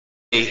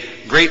A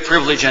great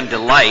privilege and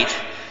delight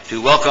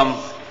to welcome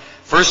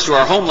first to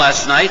our home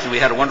last night, and we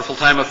had a wonderful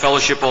time of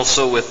fellowship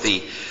also with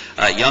the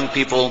young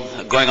people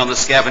going on the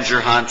scavenger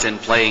hunt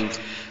and playing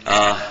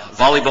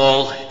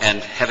volleyball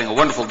and having a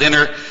wonderful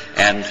dinner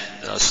and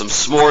some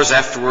s'mores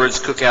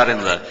afterwards, cookout in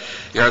the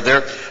yard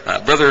there.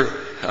 Brother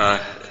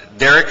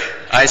Derek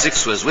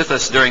Isaacs was with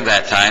us during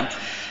that time,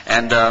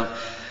 and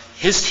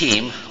his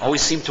team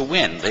always seemed to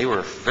win. They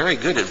were very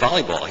good at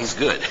volleyball. He's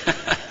good.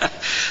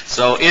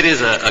 So it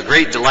is a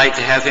great delight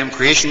to have him.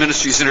 Creation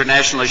Ministries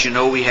International, as you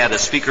know, we had a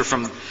speaker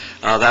from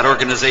that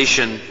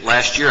organization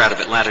last year out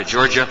of Atlanta,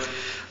 Georgia.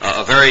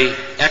 A very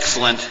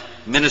excellent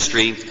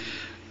ministry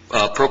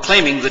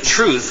proclaiming the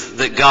truth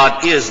that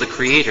God is the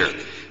Creator,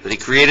 that He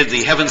created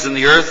the heavens and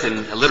the earth in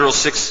a literal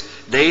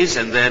 6 days,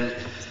 and then,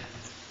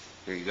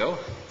 here you go,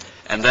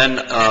 and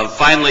then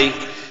finally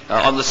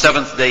on the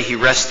seventh day He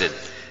rested.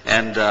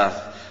 And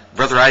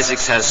Brother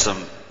Isaacs has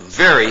some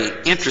very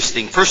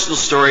interesting personal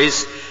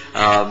stories.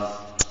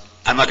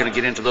 I'm not going to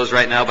get into those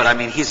right now, but I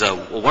mean, he's a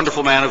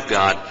wonderful man of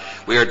God.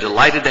 We are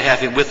delighted to have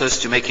him with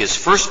us to make his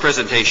first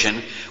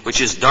presentation, which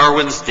is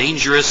Darwin's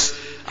Dangerous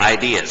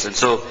Ideas. And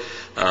so,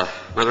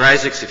 Brother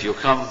Isaacs, if you'll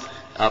come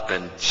up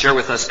and share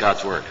with us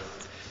God's Word.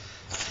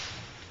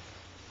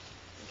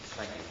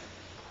 Thank you.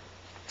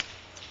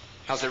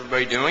 How's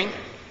everybody doing?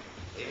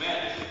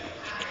 Amen.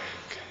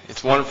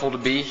 It's wonderful to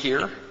be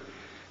here.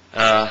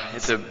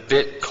 It's a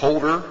bit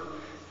colder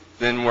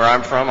than where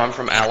I'm from. I'm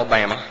from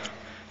Alabama.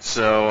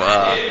 So,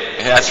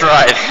 that's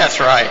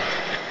right.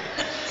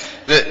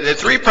 The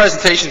three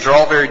presentations are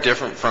all very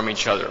different from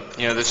each other.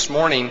 You know, this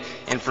morning,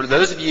 and for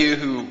those of you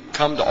who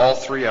come to all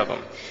three of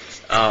them,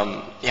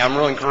 I'm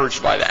really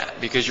encouraged by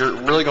that, because you're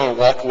really going to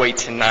walk away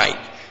tonight,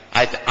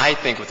 I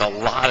think, with a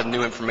lot of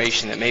new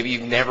information that maybe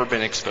you've never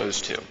been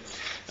exposed to.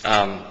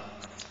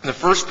 The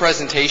first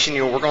presentation,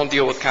 we're going to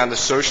deal with kind of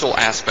the social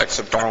aspects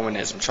of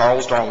Darwinism.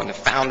 Charles Darwin, the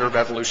founder of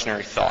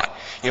evolutionary thought.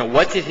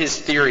 What did his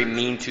theory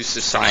mean to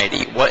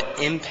society? What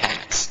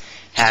impacts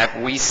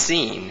have we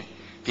seen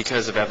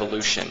because of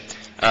evolution?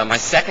 My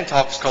second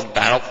talk is called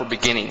Battle for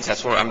Beginnings.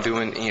 That's what I'm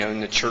doing,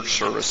 in the church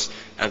service,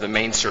 the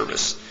main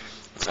service.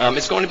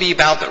 It's going to be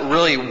about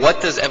really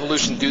what does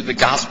evolution do to the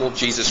gospel of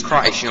Jesus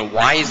Christ?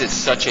 Why is it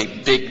such a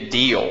big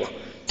deal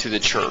to the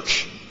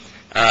church?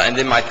 And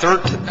then my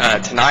third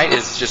tonight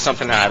is just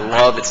something that I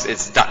love.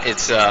 It's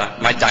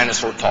my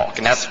dinosaur talk,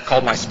 and that's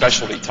called my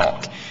specialty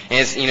talk. And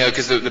it's,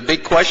 because the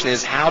big question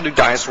is, how do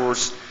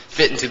dinosaurs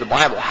fit into the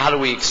Bible? How do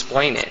we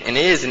explain it? And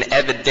it is an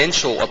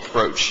evidential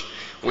approach,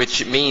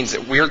 which means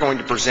that we're going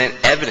to present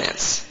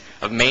evidence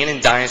of man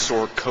and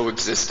dinosaur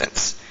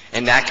coexistence,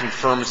 and that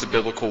confirms the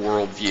biblical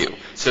worldview.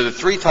 So the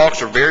three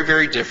talks are very,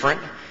 very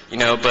different,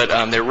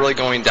 but they're really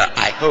going to,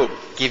 I hope,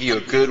 give you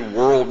a good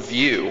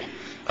worldview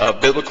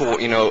biblical,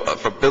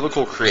 for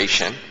biblical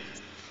creation,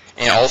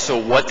 and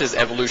also what does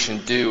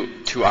evolution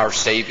do to our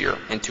Savior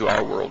and to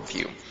our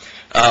worldview.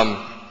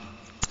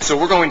 So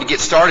we're going to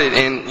get started,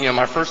 and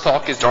my first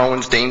talk is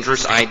Darwin's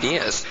Dangerous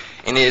Ideas,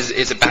 and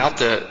is about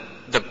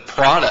the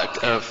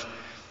product of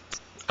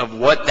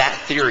what that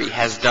theory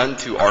has done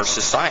to our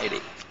society.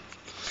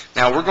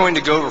 Now we're going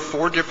to go over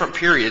 4 different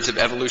periods of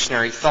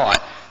evolutionary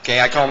thought. Okay,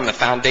 I call them the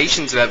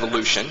foundations of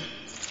evolution,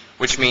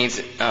 which means,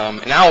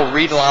 and I'll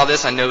read a lot of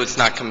this. I know it's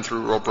not coming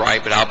through real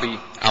bright, but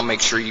I'll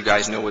make sure you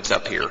guys know what's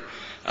up here.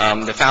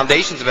 The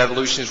foundations of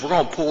evolution is we're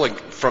going to pull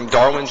from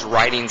Darwin's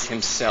writings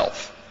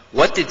himself.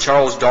 What did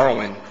Charles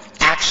Darwin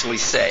actually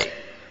say?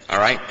 All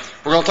right?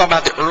 We're going to talk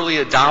about the early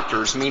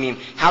adopters, meaning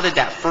how did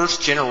that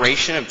first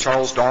generation of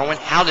Charles Darwin,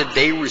 how did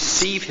they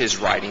receive his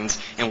writings,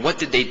 and what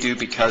did they do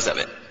because of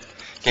it?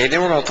 Okay,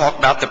 then we're going to talk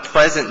about the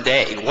present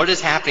day. What is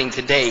happening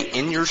today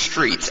in your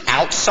streets,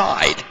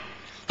 outside,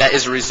 that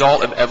is a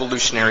result of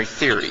evolutionary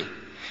theory.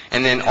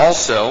 And then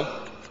also,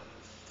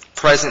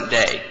 present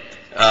day,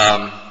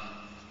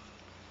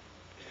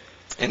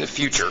 in the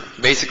future.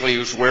 Basically,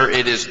 is where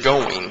it is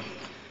going.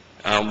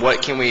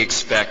 What can we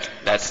expect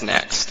that's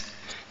next?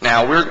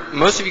 Now,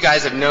 most of you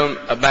guys have known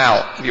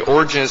about The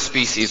Origin of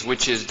Species,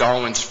 which is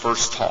Darwin's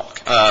first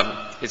talk.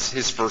 It's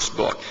his first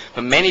book.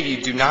 But many of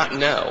you do not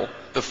know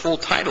the full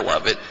title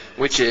of it,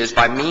 which is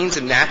By Means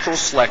of Natural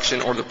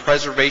Selection or the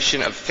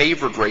Preservation of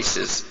Favored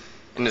Races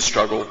in the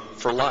Struggle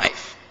for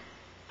Life.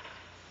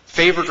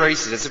 Favored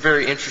races, it's a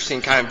very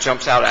interesting kind of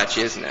jumps out at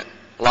you, isn't it?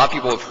 A lot of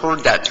people have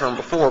heard that term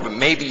before, but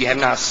maybe you have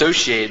not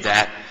associated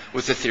that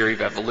with the theory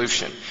of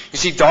evolution. You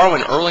see,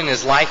 Darwin, early in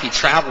his life, he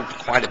traveled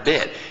quite a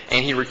bit,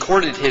 and he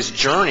recorded his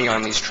journey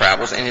on these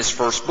travels in his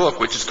first book,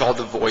 which is called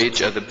The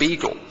Voyage of the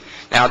Beagle.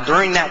 Now,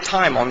 during that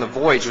time on the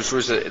voyage, which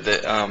was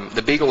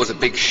the Beagle was a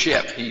big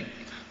ship he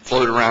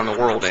floated around the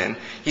world in,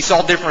 he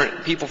saw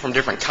different people from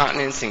different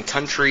continents and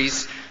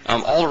countries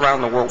all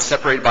around the world,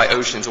 separated by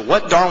oceans.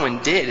 What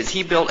Darwin did is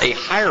he built a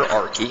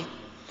hierarchy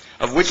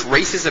of which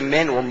races of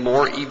men were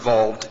more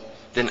evolved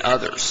than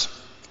others.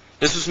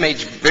 This was made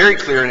very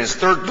clear in his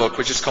third book,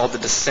 which is called The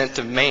Descent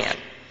of Man.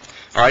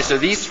 All right, so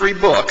these 3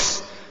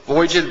 books,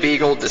 Voyage of the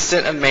Beagle,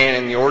 Descent of Man,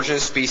 and The Origin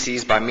of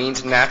Species by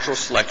Means of Natural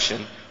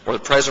Selection, or the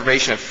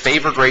preservation of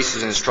favored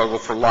races in the struggle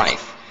for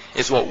life,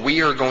 is what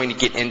we are going to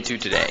get into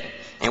today.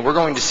 And we're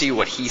going to see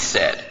what he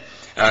said,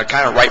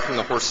 kind of right from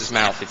the horse's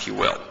mouth, if you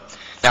will.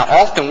 Now,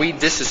 often we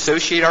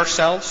disassociate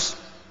ourselves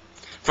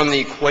from the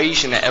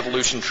equation that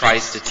evolution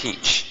tries to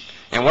teach.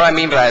 And what I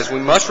mean by that is we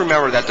must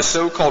remember that the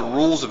so-called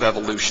rules of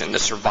evolution, the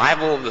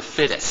survival of the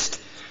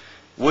fittest,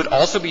 would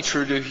also be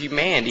true to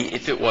humanity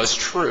if it was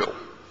true.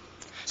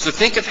 So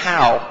think of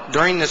how,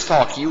 during this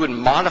talk, you would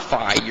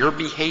modify your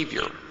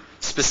behavior,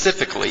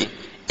 specifically,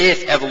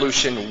 if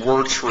evolution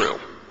were true.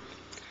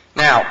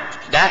 Now,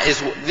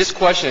 this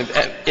question,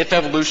 if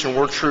evolution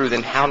were true,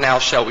 then how now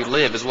shall we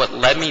live, is what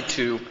led me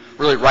to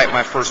really write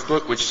my first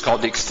book, which is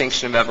called The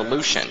Extinction of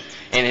Evolution.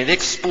 And it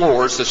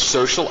explores the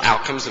social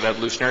outcomes of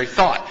evolutionary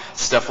thought,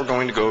 stuff we're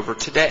going to go over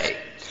today.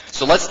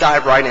 So let's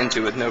dive right into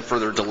it with no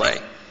further delay.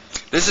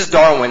 This is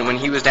Darwin when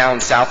he was down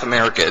in South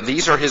America.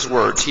 These are his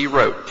words. He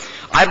wrote,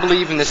 "I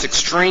believe in this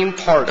extreme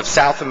part of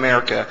South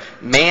America,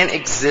 man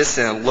exists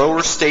in a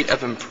lower state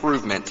of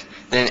improvement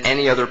than in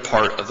any other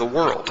part of the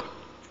world."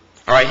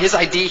 All right, his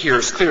idea here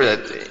is clear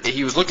that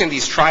he was looking at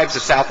these tribes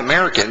of South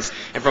Americans,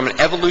 and from an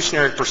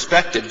evolutionary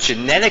perspective,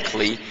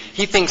 genetically,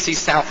 he thinks these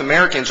South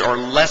Americans are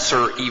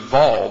lesser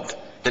evolved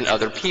than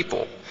other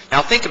people.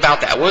 Now think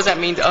about that. What does that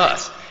mean to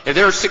us? If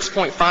there are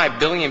 6.5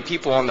 billion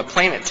people on the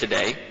planet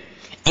today,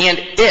 and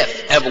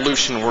if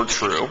evolution were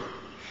true,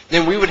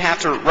 then we would have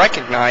to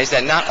recognize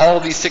that not all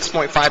of these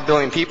 6.5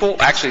 billion people,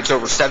 actually it's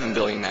over 7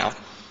 billion now,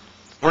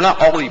 we're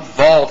not all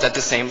evolved at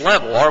the same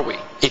level, are we,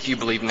 if you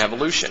believe in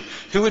evolution?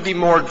 Who would be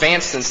more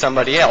advanced than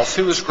somebody else?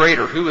 Who is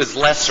greater? Who is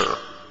lesser?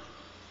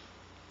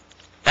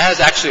 That is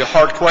actually a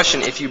hard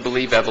question if you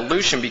believe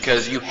evolution,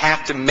 because you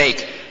have to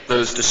make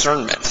those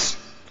discernments.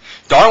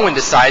 Darwin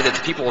decided that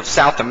the people of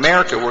South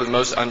America were the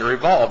most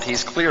under-evolved.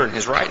 He's clear in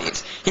his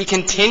writings. He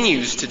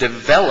continues to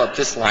develop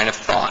this line of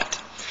thought.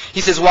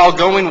 He says, "While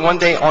going one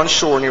day on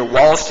shore near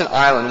Wollaston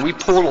Island, we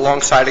pulled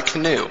alongside a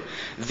canoe.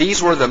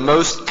 These were the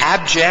most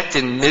abject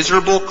and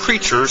miserable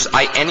creatures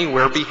I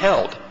anywhere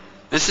beheld."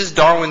 This is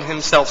Darwin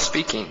himself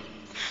speaking.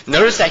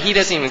 Notice that he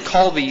doesn't even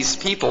call these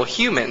people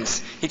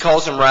humans. He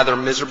calls them rather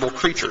miserable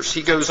creatures.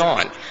 He goes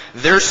on,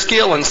 "Their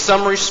skill in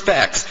some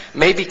respects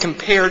may be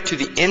compared to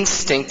the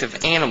instinct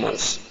of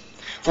animals,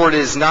 for it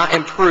is not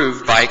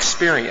improved by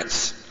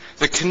experience.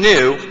 The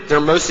canoe,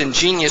 their most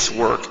ingenious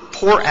work,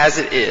 poor as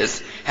it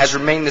is, has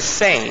remained the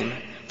same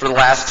for the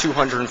last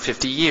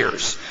 250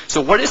 years.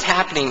 So what is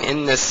happening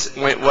in this,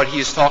 what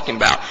he's talking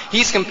about?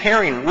 He's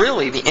comparing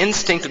really the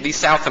instinct of these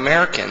South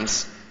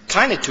Americans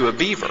kind of to a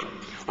beaver,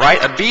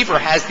 right? A beaver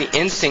has the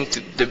instinct,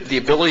 the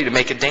ability to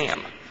make a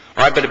dam,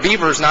 right? But a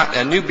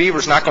new beaver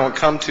is not going to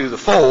come to the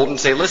fold and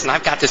say, listen,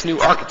 I've got this new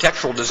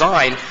architectural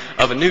design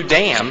of a new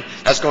dam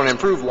that's going to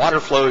improve water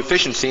flow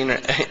efficiency and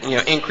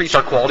increase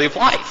our quality of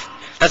life.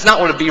 That's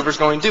not what a beaver is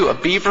going to do. A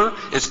beaver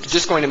is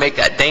just going to make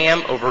that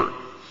dam over,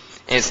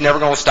 and it's never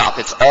going to stop.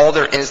 It's all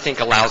their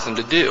instinct allows them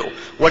to do.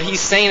 What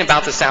he's saying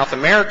about the South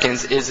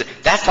Americans is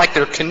that's like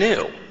their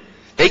canoe.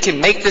 They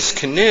can make this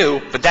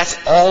canoe, but that's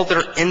all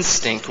their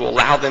instinct will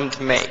allow them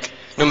to make,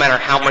 no matter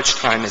how much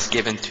time is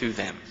given to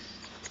them.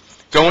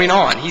 Going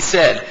on, he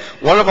said,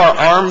 "One of our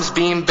arms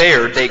being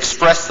bared, they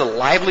expressed the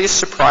liveliest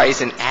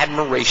surprise and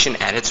admiration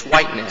at its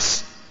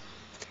whiteness,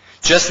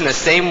 just in the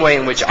same way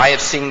in which I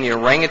have seen the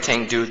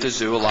orangutan do at the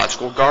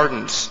zoological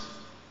gardens."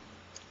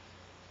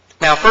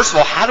 Now, first of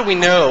all, how do we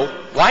know,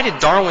 why did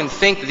Darwin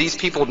think that these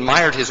people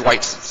admired his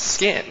white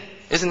skin?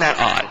 Isn't that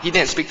odd? He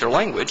didn't speak their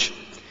language.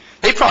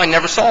 They probably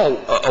never saw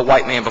a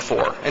white man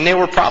before, and they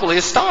were probably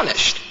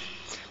astonished.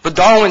 But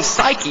Darwin's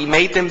psyche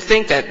made them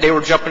think that they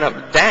were jumping up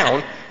and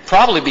down,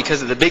 probably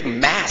because of the big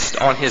mast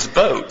on his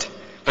boat,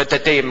 but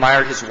that they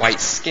admired his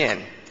white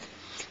skin.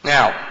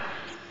 Now,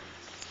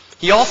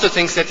 he also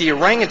thinks that the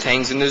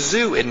orangutans in the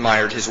zoo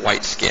admired his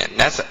white skin.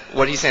 That's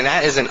what he's saying.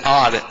 That is an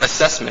odd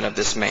assessment of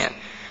this man.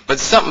 But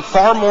something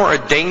far more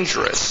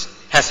dangerous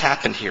has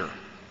happened here.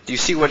 Do you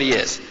see what he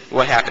is?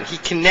 What happened? He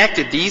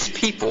connected these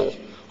people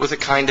with a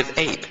kind of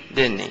ape,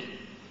 didn't he?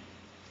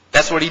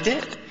 That's what he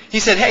did. He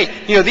said,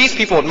 hey, these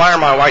people admire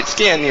my white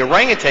skin. The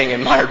orangutan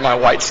admired my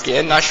white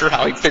skin. Not sure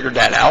how he figured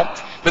that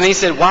out. But then he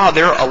said, wow,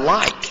 they're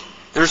alike.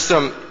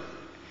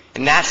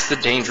 And that's the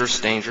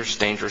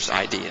dangerous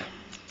idea.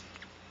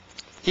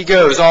 He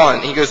goes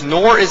on. He goes,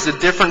 nor is the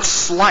difference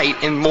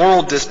slight in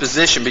moral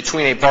disposition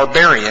between a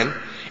barbarian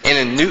and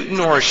a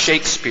Newton or a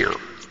Shakespeare.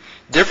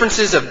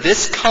 Differences of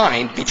this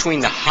kind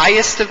between the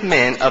highest of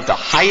men of the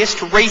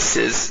highest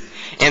races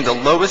and the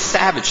lowest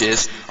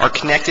savages are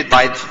connected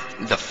by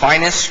the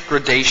finest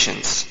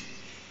gradations.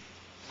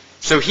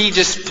 So he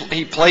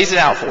plays it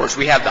out for us.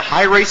 We have the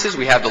high races,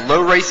 we have the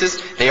low races.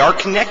 They are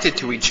connected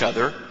to each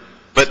other,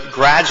 but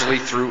gradually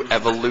through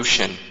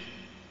evolution.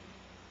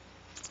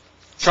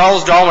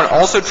 Charles Darwin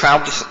also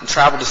traveled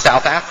to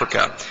South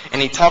Africa,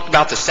 and he talked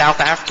about the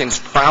South Africans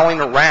prowling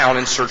around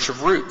in search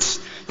of roots.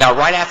 Now,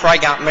 right after I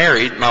got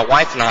married, my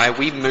wife and I,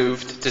 we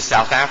moved to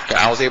South Africa.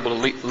 I was able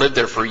to live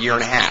there for a year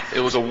and a half. It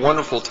was a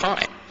wonderful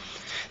time.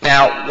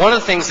 Now, one of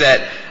the things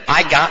that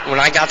I got when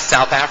I got to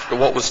South Africa,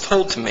 what was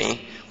told to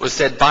me, was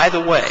said, by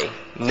the way,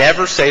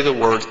 never say the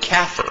word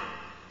kafir.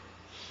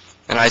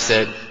 And I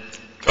said,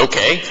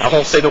 okay, I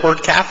won't say the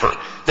word kafir.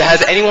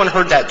 Has anyone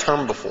heard that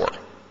term before?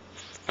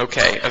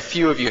 Okay, a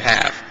few of you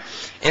have.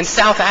 In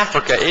South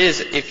Africa,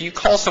 if you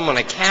call someone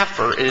a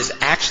kafir, it is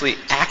actually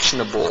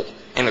actionable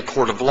in a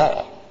court of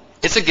law.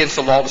 It's against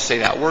the law to say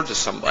that word to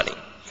somebody.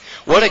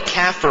 What a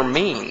kafir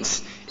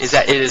means is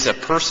that it is a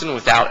person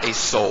without a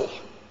soul.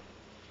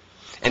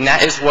 And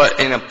that is what,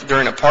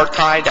 during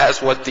apartheid, that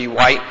is what the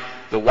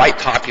white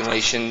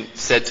population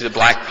said to the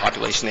black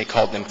population. They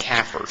called them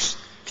kafirs,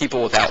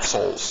 people without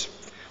souls.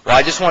 Well,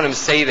 I just want to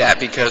say that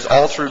because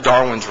all through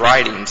Darwin's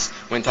writings,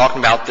 when talking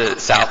about the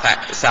South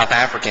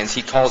Africans,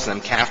 he calls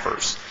them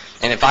kafirs.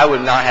 And if I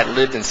would not have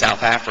lived in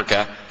South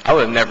Africa, I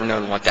would have never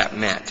known what that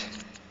meant.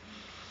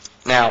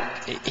 Now,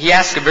 he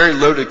asks a very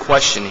loaded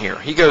question here.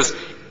 He goes,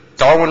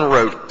 Darwin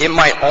wrote, it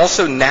might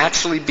also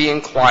naturally be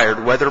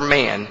inquired whether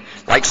man,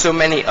 like so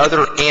many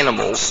other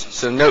animals,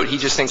 so note he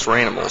just thinks we're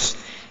animals,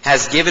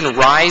 has given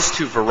rise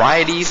to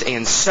varieties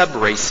and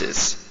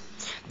sub-races,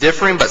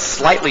 differing but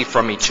slightly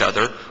from each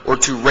other, or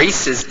to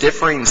races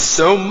differing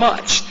so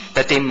much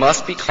that they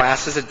must be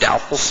classed as a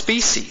doubtful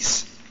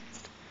species.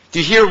 Do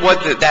you hear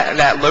what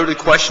that loaded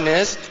question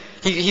is?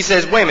 He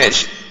says, wait a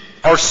minute,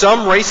 are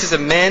some races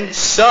of men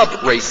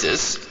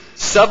sub-races,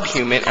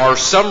 subhuman, or are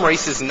some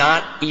races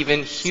not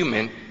even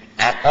human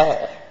at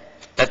all?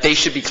 That they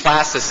should be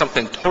classed as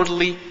something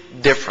totally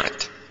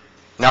different,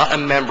 not a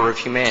member of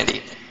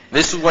humanity.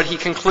 This is what he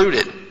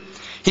concluded.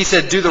 He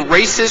said, do the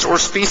races or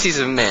species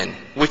of men,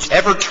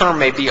 whichever term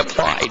may be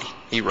applied,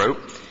 he wrote,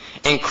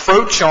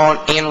 encroach on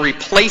and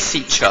replace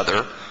each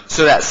other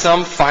so that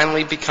some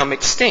finally become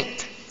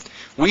extinct?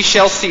 We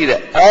shall see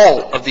that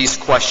all of these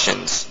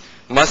questions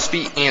must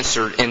be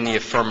answered in the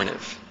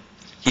affirmative.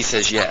 He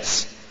says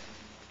yes.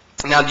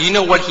 Now, do you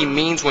know what he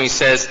means when he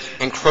says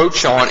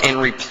encroach on and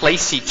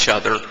replace each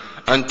other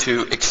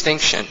unto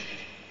extinction?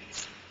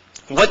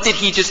 What did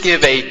he just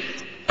give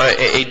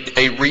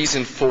a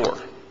reason for?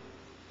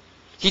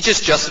 He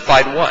just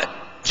justified what?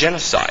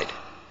 Genocide.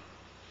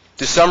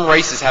 Do some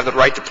races have the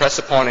right to press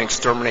upon and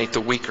exterminate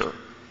the weaker?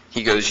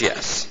 He goes,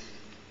 yes.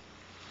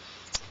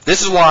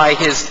 This is why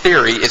his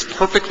theory is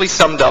perfectly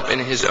summed up in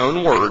his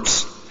own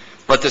words,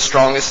 let the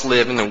strongest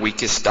live and the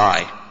weakest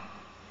die.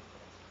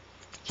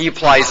 He he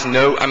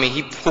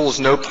pulls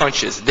no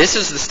punches. This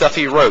is the stuff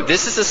he wrote.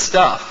 This is the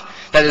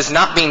stuff that is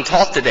not being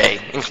taught today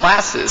in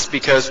classes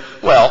because,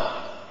 well,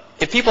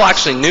 if people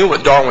actually knew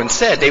what Darwin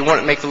said, they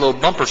wouldn't make the little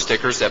bumper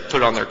stickers that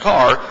put on their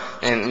car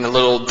and the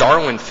little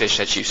Darwin fish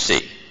that you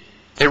see.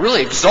 They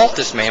really exalt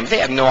this man, but they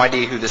have no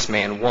idea who this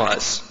man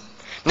was.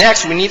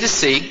 Next, we need to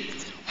see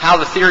how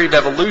the theory of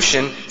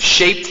evolution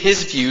shaped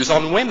his views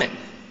on women.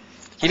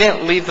 He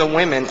didn't leave the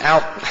women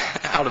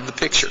out of the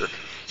picture.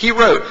 He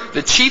wrote,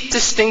 the chief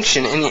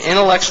distinction in the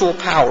intellectual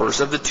powers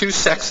of the two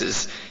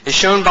sexes is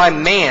shown by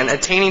man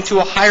attaining to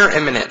a higher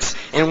eminence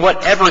in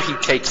whatever he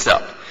takes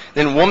up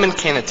than woman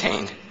can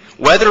attain,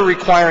 whether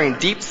requiring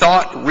deep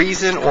thought,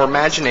 reason, or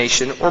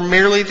imagination, or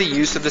merely the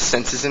use of the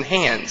senses and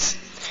hands.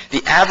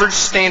 The average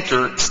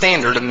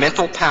standard of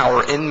mental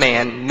power in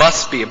man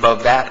must be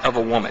above that of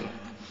a woman.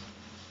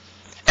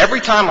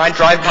 Every time I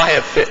drive by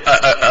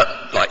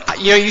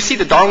you see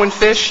the Darwin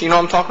fish, you know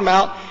what I'm talking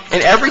about?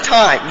 And every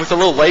time, with the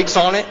little legs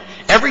on it,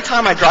 every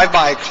time I drive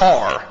by a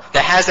car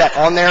that has that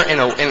on there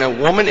and a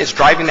woman is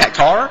driving that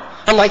car,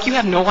 I'm like, you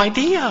have no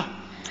idea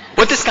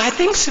what this guy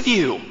thinks of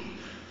you.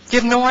 You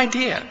have no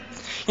idea.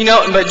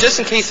 But just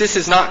in case this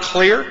is not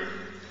clear,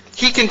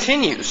 he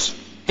continues.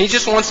 He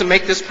just wants to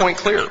make this point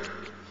clear.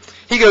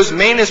 He goes,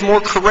 man is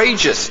more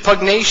courageous,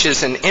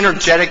 pugnacious, and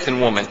energetic than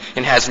woman,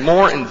 and has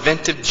more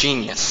inventive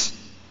genius.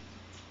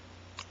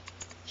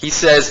 He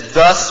says,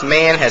 thus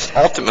man has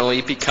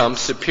ultimately become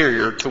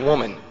superior to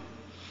woman.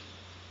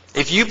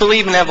 If you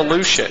believe in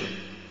evolution,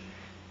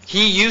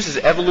 he uses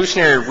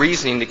evolutionary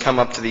reasoning to come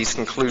up to these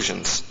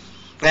conclusions.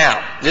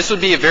 Now, this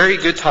would be a very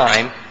good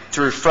time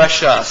to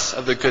refresh us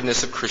of the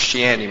goodness of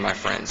Christianity, my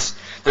friends.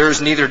 There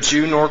is neither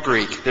Jew nor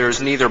Greek. There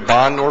is neither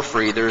bond nor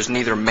free. There is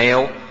neither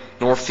male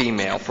nor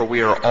female, for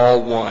we are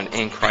all one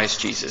in Christ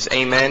Jesus.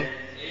 Amen?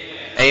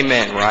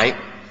 Amen, right?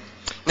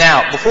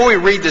 Now, before we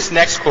read this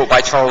next quote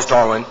by Charles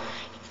Darwin,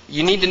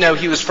 you need to know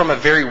he was from a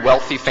very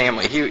wealthy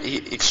family. He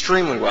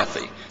extremely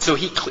wealthy. So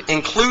he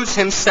includes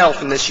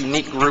himself in this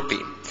unique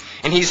grouping.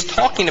 And he's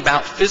talking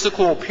about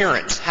physical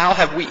appearance. How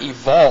have we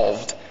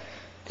evolved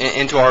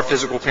into our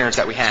physical appearance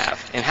that we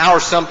have? And how are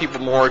some people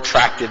more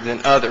attractive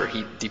than other,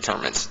 he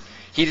determines.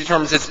 He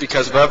determines it's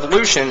because of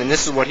evolution, and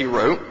this is what he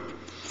wrote.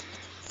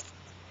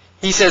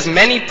 He says,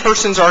 many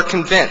persons are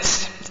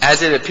convinced,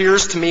 as it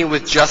appears to me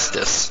with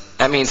justice,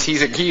 that means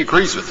he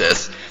agrees with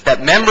this,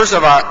 that members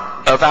of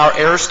our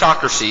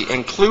aristocracy,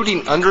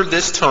 including under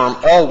this term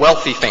all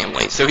wealthy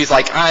families, so he's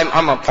like,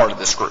 I'm a part of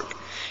this group.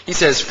 He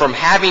says, from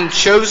having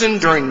chosen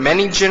during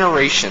many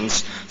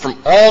generations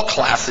from all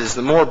classes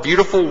the more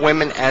beautiful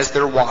women as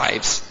their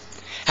wives,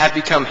 have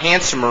become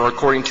handsomer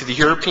according to the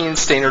European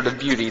standard of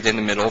beauty than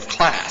the middle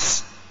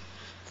class.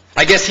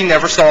 I guess he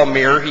never saw a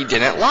mirror he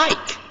didn't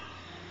like.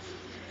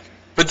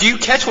 But do you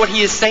catch what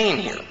he is saying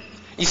here?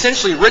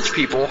 Essentially, rich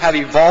people have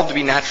evolved to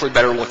be naturally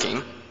better looking,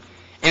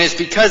 and it's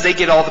because they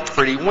get all the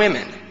pretty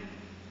women.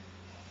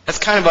 That's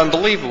kind of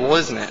unbelievable,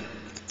 isn't it?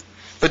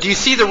 But do you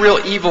see the real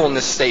evil in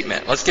this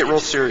statement? Let's get real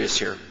serious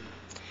here.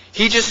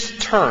 He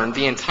just turned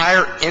the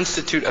entire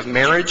institute of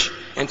marriage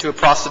into a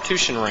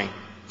prostitution ring,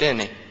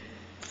 didn't he?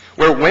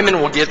 Where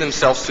women will give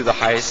themselves to the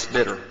highest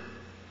bidder.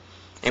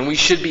 And we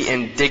should be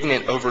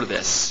indignant over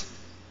this.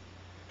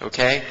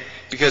 Okay?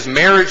 Because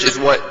marriage is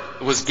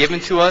what was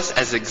given to us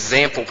as an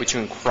example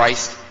between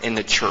Christ and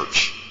the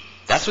church.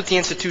 That's what the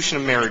institution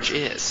of marriage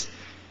is.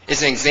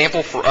 It's an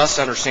example for us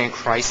to understand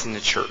Christ and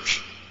the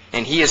church.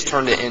 And he has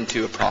turned it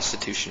into a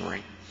prostitution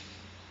ring.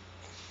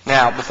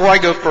 Now, before I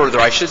go further,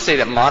 I should say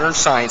that modern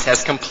science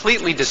has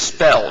completely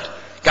dispelled,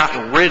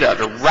 gotten rid of,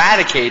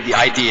 eradicated the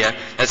idea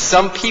that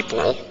some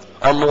people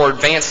are more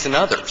advanced than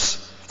others.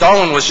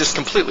 Darwin was just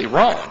completely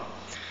wrong.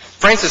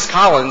 Francis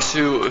Collins,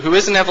 who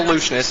is an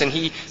evolutionist, and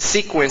he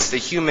sequenced the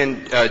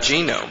human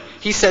genome,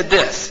 he said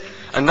this: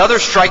 "Another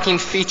striking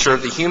feature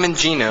of the human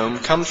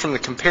genome comes from the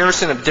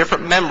comparison of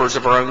different members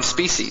of our own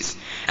species.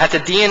 At the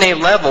DNA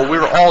level, we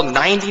are all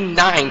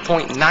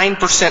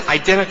 99.9%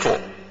 identical."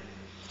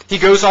 He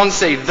goes on to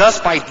say, "Thus,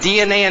 by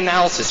DNA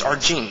analysis, our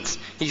genes,"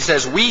 he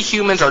says, "we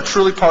humans are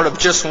truly part of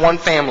just one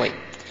family.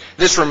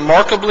 This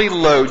remarkably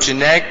low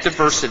genetic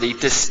diversity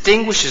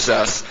distinguishes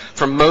us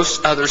from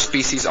most other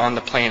species on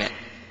the planet."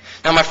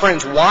 Now, my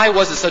friends, why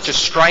was it such a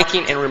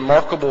striking and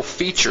remarkable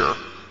feature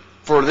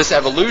for this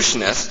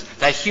evolutionist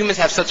that humans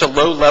have such a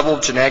low level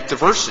of genetic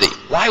diversity?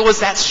 Why was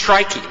that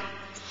striking?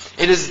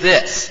 It is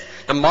this.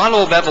 The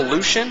model of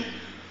evolution,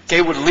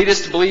 would lead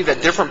us to believe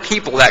that different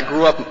people that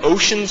grew up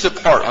oceans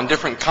apart on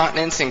different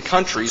continents and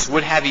countries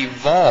would have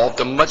evolved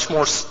a much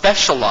more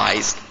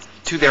specialized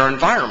to their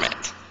environment.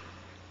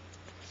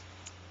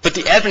 But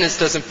the evidence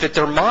doesn't fit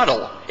their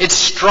model. It's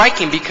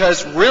striking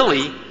because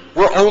really,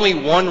 we're only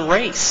one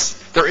race.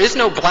 There is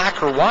no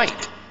black or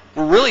white.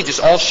 We're really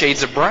just all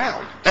shades of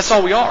brown. That's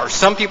all we are.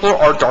 Some people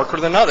are darker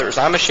than others.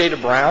 I'm a shade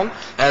of brown,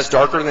 that's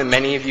darker than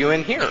many of you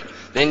in here.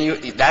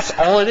 That's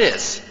all it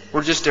is.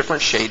 We're just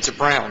different shades of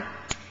brown.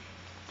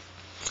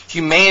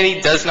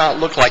 Humanity does not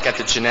look like at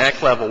the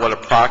genetic level what a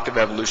product of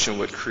evolution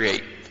would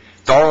create.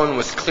 Darwin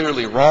was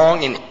clearly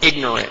wrong and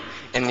ignorant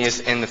in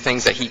the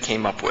things that he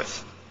came up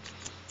with.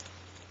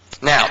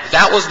 Now,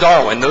 that was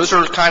Darwin. Those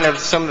are kind of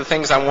some of the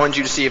things I wanted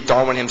you to see of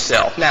Darwin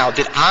himself. Now,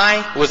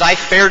 was I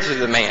fair to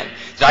the man?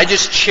 Did I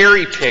just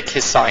cherry pick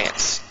his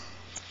science?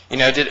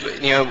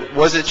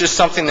 Was it just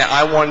something that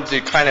I wanted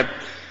to kind of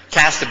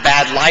cast a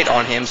bad light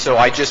on him, so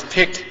I just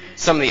picked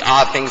some of the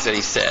odd things that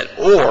he said?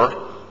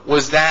 Or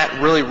was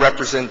that really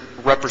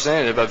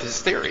representative of his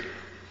theory?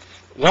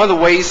 One of the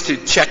ways to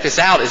check this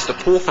out is to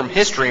pull from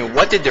history and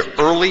what did the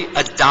early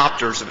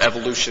adopters of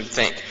evolution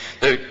think?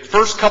 The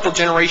first couple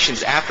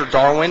generations after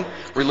Darwin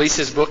released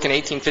his book in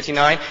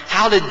 1859,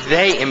 how did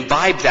they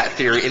imbibe that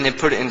theory and then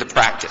put it into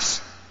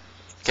practice?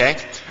 Okay?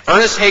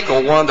 Ernest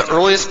Haeckel, one of the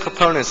earliest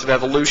proponents of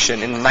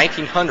evolution in the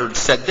 1900s,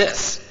 said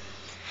this.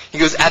 He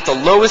goes, "At the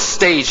lowest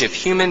stage of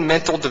human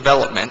mental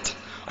development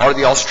are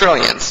the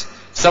Australians,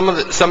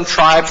 some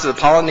tribes of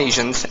the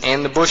Polynesians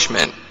and the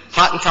Bushmen,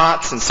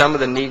 Hottentots, and some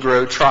of the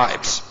Negro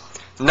tribes.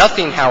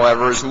 Nothing,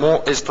 however,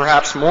 is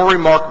perhaps more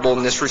remarkable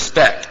in this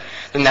respect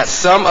than that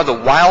some of the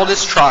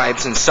wildest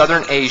tribes in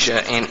southern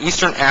Asia and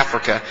eastern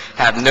Africa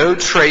have no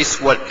trace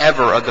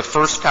whatever of the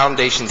first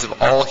foundations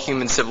of all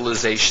human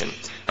civilization,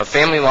 of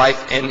family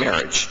life and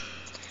marriage.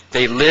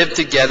 They live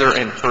together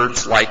in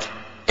herds like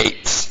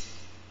apes."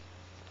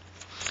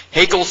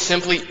 Haeckel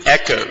simply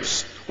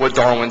echoes what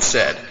Darwin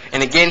said.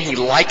 And again, he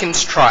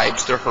likens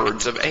tribes to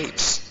herds of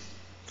apes.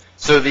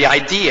 So the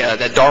idea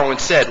that Darwin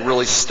said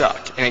really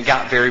stuck, and it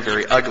got very,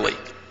 very ugly.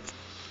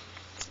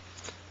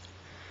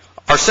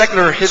 Our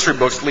secular history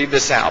books leave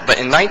this out, but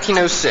in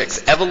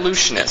 1906,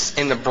 evolutionists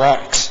in the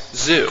Bronx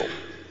Zoo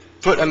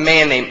put a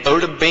man named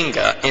Ota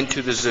Benga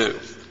into the zoo.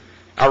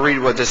 I'll read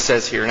what this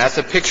says here, and that's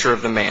a picture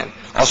of the man.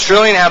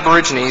 Australian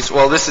Aborigines,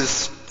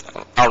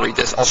 I'll read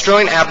this.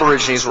 Australian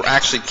Aborigines were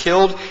actually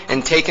killed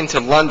and taken to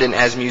London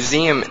as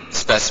museum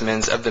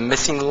specimens of the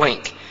missing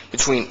link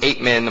between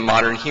ape men and the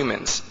modern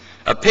humans.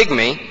 A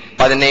pygmy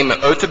by the name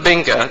of Ota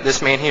Benga,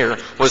 this man here,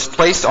 was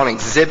placed on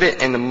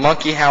exhibit in the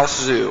Monkey House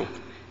Zoo,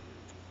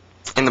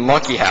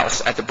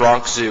 at the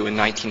Bronx Zoo in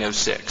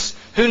 1906.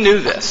 Who knew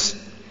this?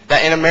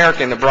 That in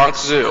America, in the Bronx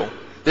Zoo,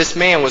 this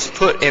man was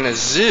put in a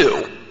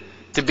zoo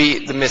to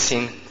be the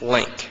missing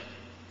link.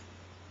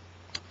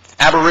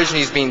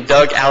 Aborigines being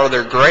dug out of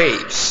their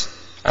graves,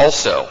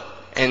 also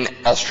in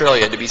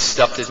Australia, to be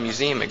stuffed as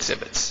museum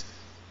exhibits.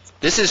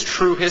 This is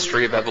true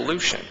history of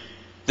evolution.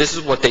 This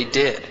is what they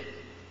did.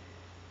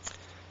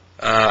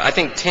 I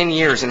think 10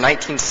 years, in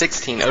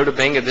 1916, Ota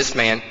Benga, this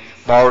man,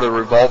 borrowed a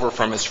revolver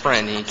from his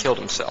friend and he killed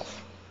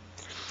himself.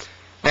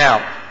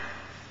 Now,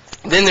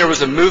 then there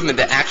was a movement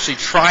that actually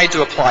tried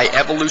to apply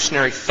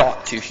evolutionary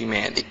thought to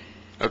humanity.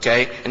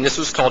 Okay? And this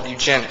was called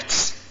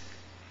eugenics.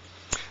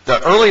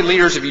 The early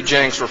leaders of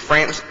eugenics were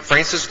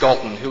Francis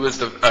Galton, who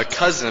was a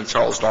cousin of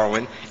Charles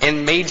Darwin,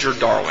 and Major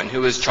Darwin,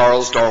 who was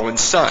Charles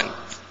Darwin's son.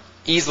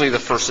 Easily the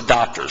first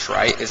adopters,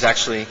 right? Is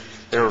actually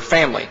their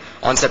family.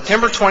 On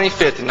September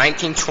 25th,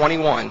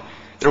 1921,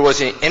 there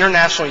was an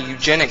international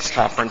eugenics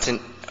conference in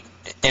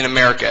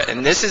America.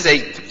 And this is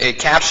a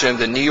caption of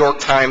the New York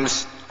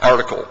Times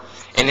article.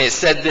 And it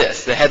said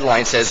this, the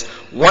headline says,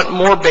 "Want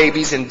more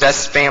babies and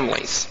best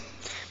families.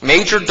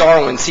 Major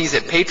Darwin sees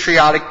it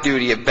patriotic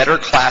duty of better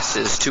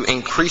classes to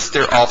increase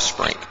their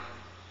offspring."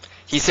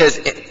 He says,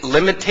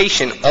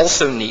 limitation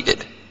also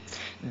needed.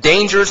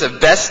 Dangers of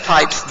best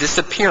types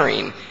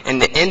disappearing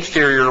and the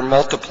inferior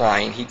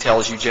multiplying, he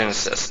tells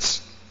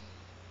eugenicists.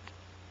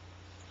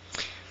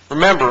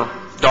 Remember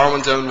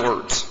Darwin's own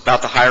words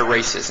about the higher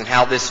races and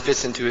how this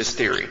fits into his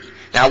theory.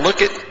 Now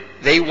look at,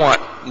 they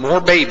want more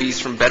babies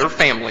from better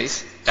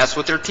families, that's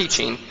what they're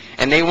teaching,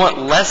 and they want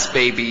less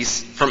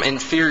babies from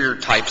inferior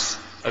types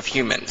of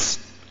humans.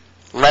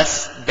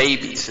 Less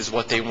babies is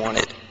what they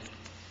wanted.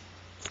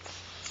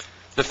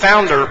 The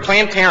founder,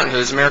 Planned Parenthood,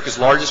 is America's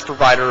largest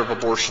provider of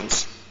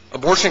abortions.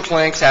 Abortion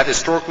clinics have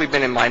historically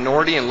been in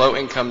minority and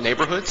low-income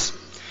neighborhoods.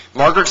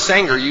 Margaret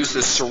Sanger used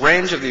the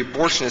syringe of the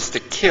abortionist to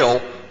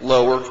kill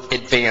lower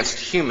advanced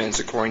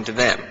humans, according to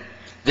them.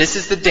 This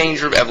is the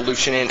danger of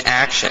evolution in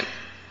action,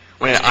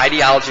 when an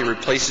ideology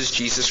replaces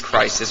Jesus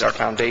Christ as our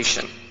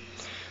foundation.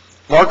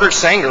 Margaret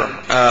Sanger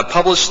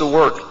published the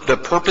work, The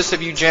Purpose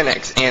of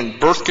Eugenics and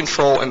Birth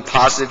Control and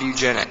Positive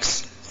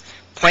Eugenics.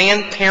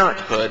 Planned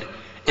Parenthood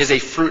is a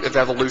fruit of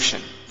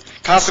evolution.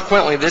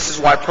 Consequently, this is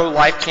why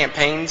pro-life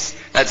campaigns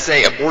that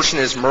say abortion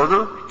is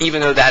murder,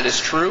 even though that is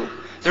true,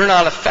 they're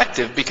not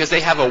effective because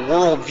they have a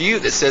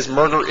worldview that says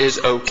murder is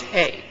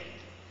okay.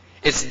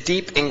 It's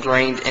deep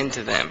ingrained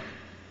into them.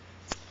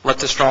 Let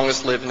the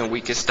strongest live and the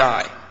weakest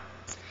die.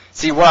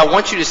 See, what I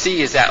want you to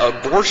see is that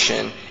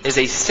abortion is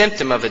a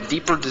symptom of a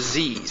deeper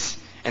disease,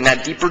 and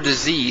that deeper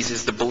disease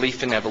is the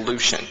belief in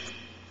evolution.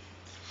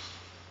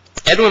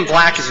 Edwin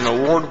Black is an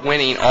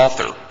award-winning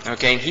author,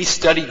 okay, and he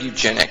studied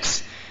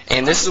eugenics,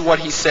 and this is what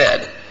he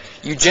said.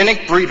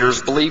 Eugenic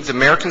breeders believed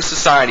American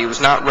society was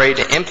not ready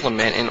to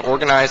implement an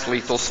organized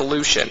lethal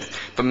solution,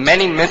 but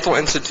many mental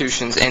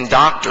institutions and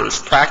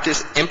doctors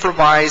practice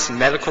improvised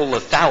medical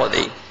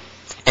lethality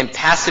and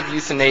passive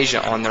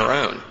euthanasia on their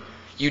own.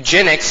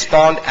 Eugenics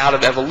spawned out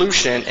of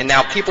evolution, and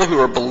now people who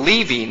are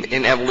believing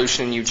in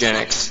evolution and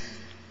eugenics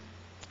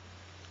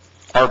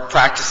are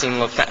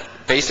practicing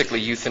basically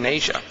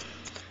euthanasia.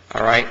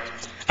 All right?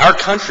 Our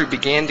country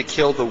began to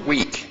kill the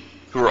weak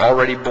who were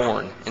already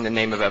born in the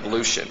name of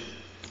evolution.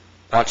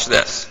 Watch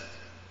this.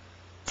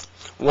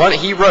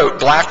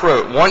 Black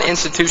wrote, one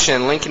institution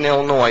in Lincoln,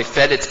 Illinois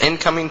fed its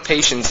incoming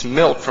patients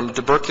milk from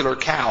tubercular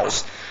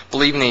cows,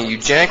 believing a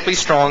eugenically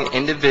strong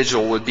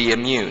individual would be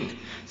immune.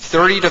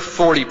 30 to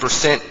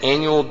 40%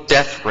 annual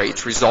death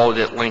rates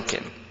resulted at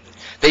Lincoln.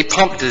 They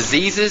pumped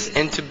diseases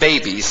into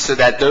babies so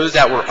that those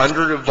that were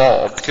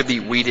underdeveloped could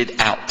be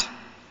weeded out.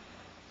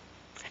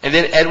 And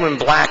then Edwin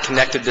Black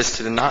connected this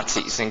to the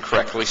Nazis, and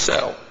correctly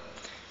so.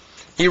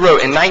 He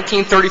wrote, in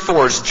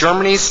 1934, as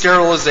Germany's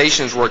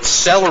sterilizations were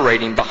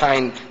accelerating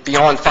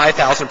beyond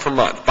 5,000 per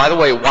month. By the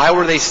way, why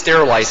were they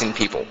sterilizing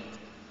people?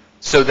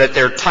 So that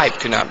their type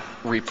could not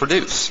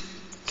reproduce.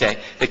 Okay.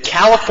 The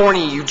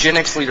California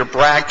eugenics leader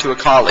bragged to a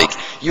colleague,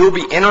 "You will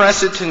be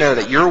interested to know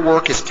that your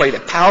work has played a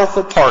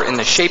powerful part in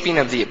the shaping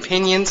of the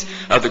opinions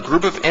of the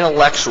group of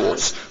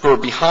intellectuals who are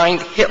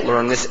behind Hitler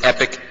in this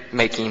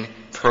epic-making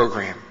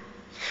program."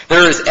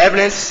 There is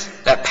evidence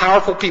that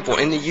powerful people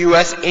in the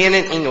U.S. and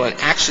in England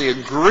actually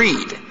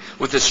agreed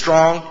with the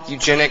strong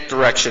eugenic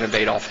direction of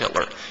Adolf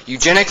Hitler.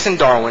 Eugenics and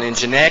Darwin and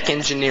genetic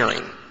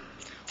engineering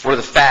were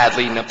the fad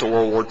leading up to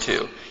World War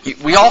II.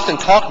 We often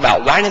talk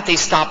about, why didn't they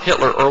stop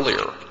Hitler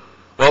earlier?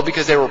 Well,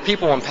 because there were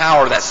people in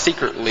power that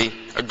secretly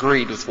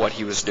agreed with what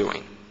he was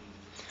doing.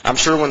 I'm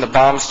sure when the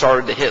bombs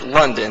started to hit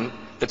London,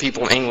 the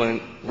people in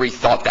England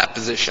rethought that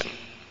position.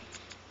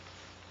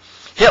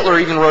 Hitler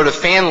even wrote a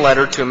fan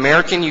letter to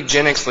American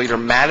eugenics leader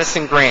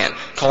Madison Grant,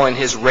 calling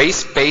his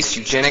race-based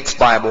eugenics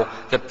Bible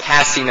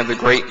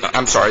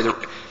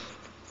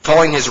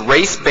calling his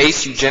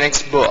race-based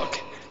eugenics book,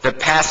 The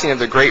Passing of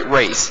the Great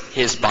Race,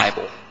 his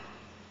Bible.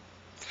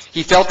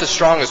 He felt the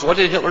strongest. What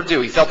did Hitler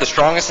do? He felt the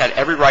strongest had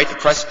every right to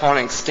press upon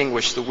and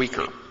extinguish the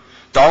weaker.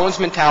 Darwin's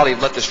mentality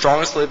of let the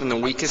strongest live and the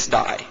weakest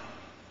die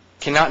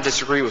cannot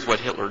disagree with what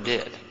Hitler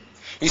did.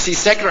 You see,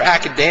 secular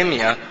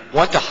academia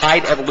want to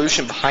hide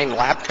evolution behind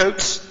lab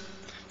coats,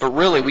 but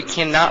really we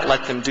cannot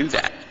let them do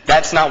that.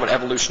 That's not what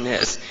evolution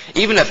is.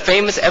 Even a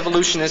famous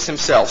evolutionist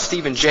himself,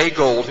 Stephen Jay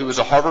Gould, who was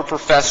a Harvard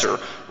professor,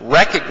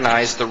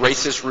 recognized the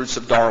racist roots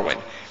of Darwin.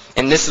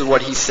 And this is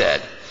what he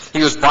said. He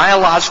goes,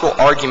 biological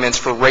arguments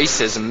for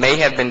racism may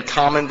have been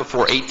common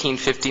before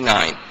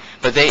 1859,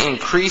 but they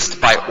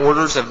increased by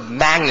orders of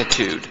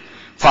magnitude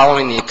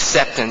following the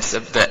acceptance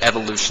of the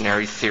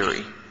evolutionary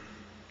theory.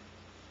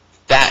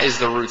 That is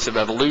the roots of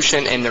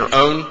evolution, and their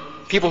own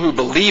people who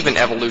believe in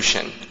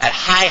evolution at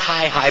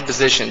high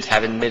positions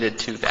have admitted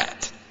to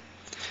that.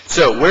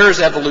 So where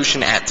is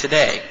evolution at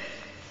today?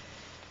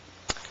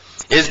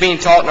 It is being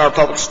taught in our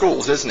public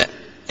schools, isn't it?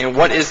 And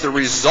what is the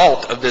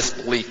result of this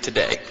belief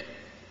today?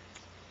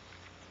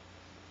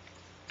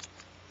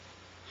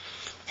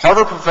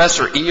 Harvard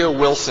professor E.O.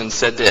 Wilson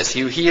said this.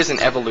 He is an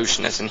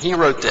evolutionist, and he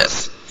wrote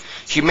this.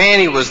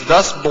 Humanity was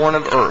thus born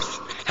of earth,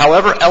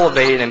 however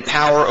elevated in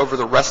power over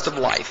the rest of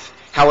life,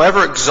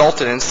 however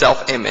exalted in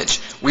self-image,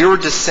 we were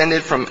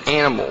descended from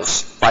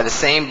animals by the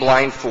same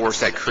blind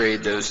force that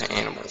created those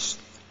animals.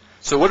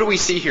 So what do we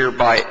see here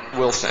by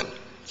Wilson?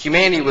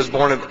 Humanity was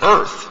born of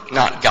earth,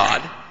 not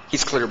God.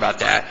 He's clear about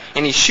that.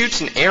 And he shoots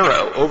an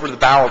arrow over the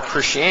bow of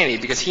Christianity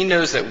because he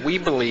knows that we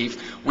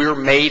believe we were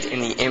made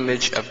in the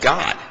image of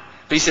God.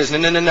 But he says,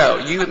 no.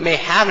 You may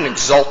have an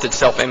exalted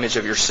self-image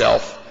of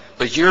yourself,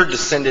 but you're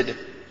descended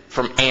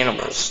from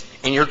animals.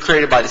 And you're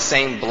created by the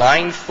same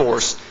blind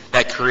force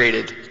that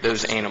created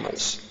those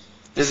animals.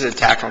 This is an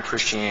attack on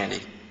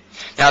Christianity.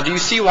 Now, do you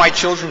see why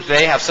children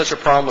today have such a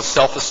problem with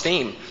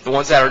self-esteem, the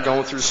ones that are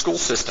going through school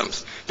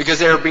systems? Because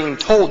they are being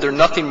told they're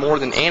nothing more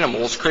than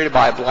animals created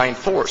by a blind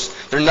force.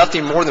 They're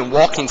nothing more than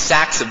walking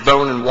sacks of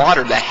bone and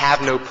water that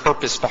have no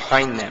purpose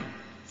behind them.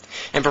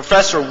 And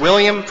Professor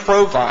William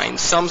Provine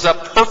sums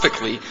up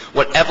perfectly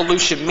what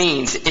evolution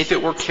means if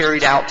it were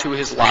carried out to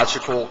his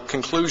logical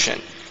conclusion.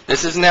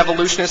 This is an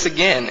evolutionist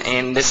again,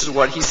 and this is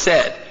what he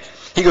said.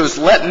 He goes,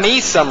 let me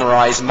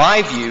summarize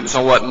my views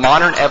on what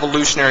modern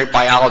evolutionary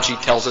biology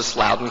tells us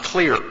loud and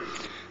clear.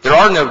 There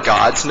are no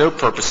gods, no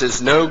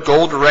purposes, no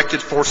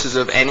goal-directed forces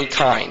of any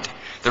kind.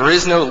 There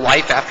is no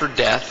life after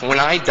death. When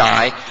I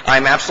die,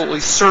 I'm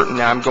absolutely certain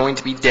that I'm going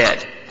to be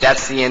dead.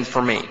 That's the end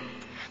for me.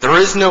 There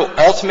is no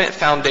ultimate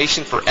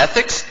foundation for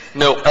ethics,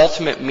 no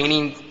ultimate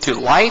meaning to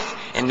life,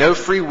 and no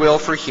free will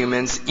for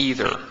humans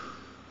either.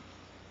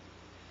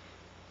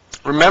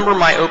 Remember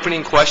my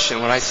opening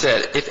question when I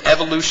said, if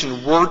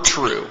evolution were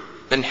true,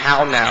 then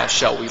how now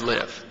shall we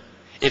live?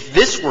 If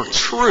this were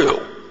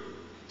true,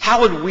 how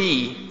would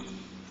we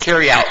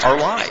carry out our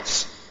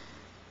lives?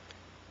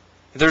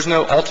 There's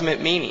no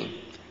ultimate meaning.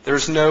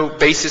 There's no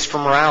basis for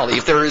morality.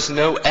 If there is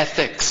no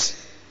ethics,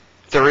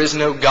 there is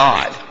no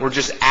God. We're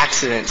just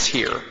accidents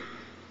here.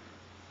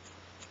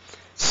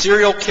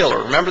 Serial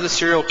killer. Remember the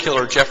serial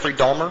killer Jeffrey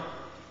Dahmer?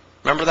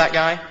 Remember that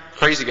guy?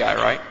 Crazy guy,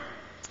 right?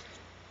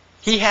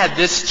 He had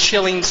this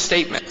chilling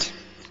statement.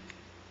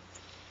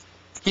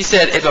 He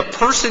said, if a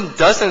person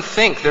doesn't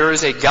think there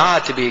is a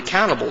God to be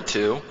accountable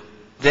to,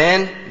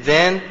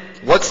 then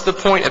what's the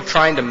point of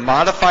trying to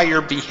modify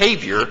your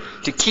behavior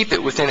to keep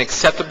it within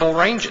acceptable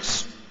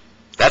ranges?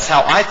 That's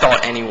how I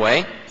thought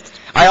anyway.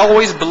 I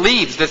always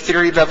believed the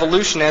theory of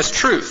evolution as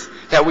truth,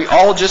 that we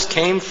all just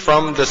came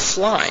from the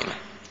slime.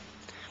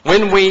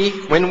 When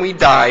we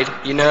died,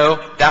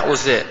 that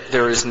was it.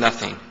 There is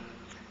nothing.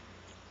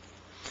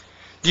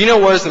 Do you know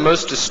what is the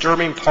most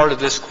disturbing part of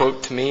this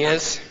quote to me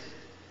is?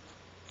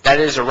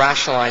 That is a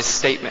rationalized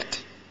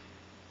statement.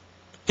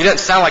 He doesn't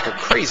sound like a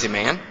crazy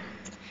man.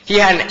 He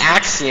had an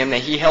axiom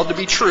that he held to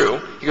be true.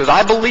 He goes,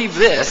 I believe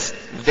this,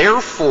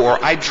 therefore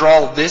I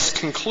draw this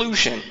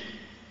conclusion.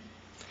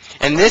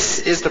 And this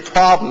is the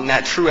problem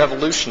that true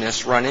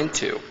evolutionists run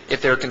into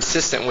if they're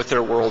consistent with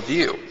their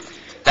worldview.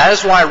 That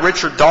is why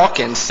Richard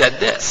Dawkins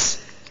said this.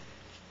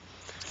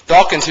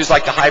 Dawkins, who's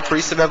like the high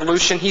priest of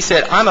evolution, he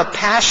said, I'm a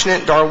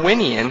passionate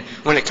Darwinian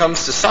when it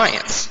comes to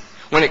science,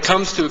 when it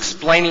comes to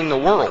explaining the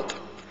world.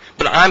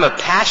 But I'm a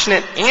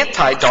passionate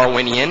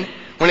anti-Darwinian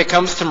when it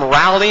comes to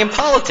morality and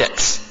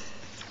politics.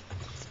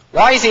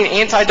 Why is he an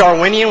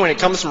anti-Darwinian when it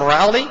comes to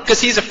morality? Because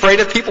he's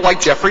afraid of people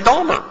like Jeffrey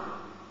Dahmer.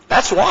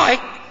 That's why.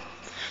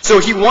 So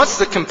he wants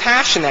the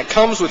compassion that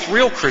comes with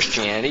real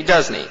Christianity,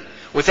 doesn't he?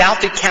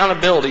 Without the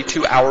accountability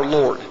to our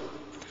Lord.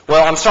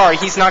 Well, I'm sorry,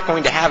 he's not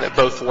going to have it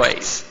both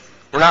ways.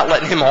 We're not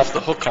letting him off the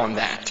hook on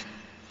that.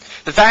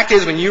 The fact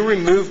is, when you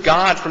remove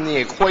God from the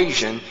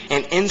equation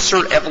and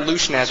insert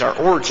evolution as our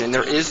origin,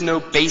 there is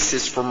no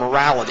basis for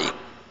morality.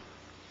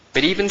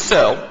 But even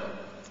so,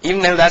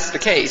 even though that's the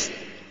case,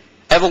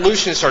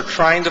 evolutionists are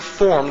trying to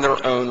form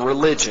their own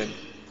religion.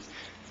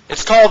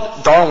 It's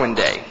called Darwin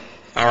Day,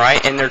 all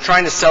right? And they're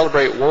trying to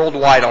celebrate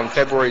worldwide on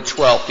February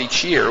 12th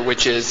each year,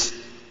 which is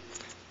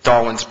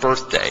Darwin's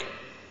birthday.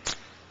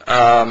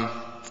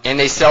 And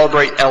they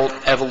celebrate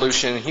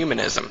evolution and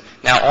humanism.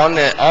 Now, on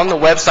the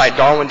website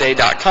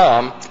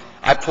darwinday.com,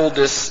 I pulled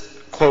this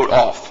quote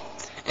off.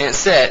 And it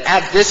said,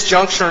 at this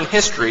juncture in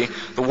history,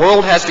 the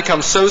world has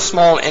become so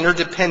small and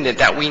interdependent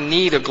that we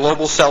need a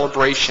global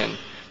celebration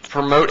to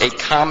promote a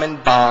common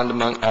bond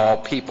among all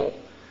people.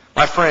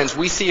 My friends,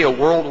 we see a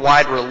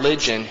worldwide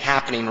religion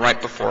happening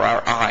right before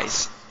our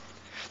eyes.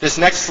 This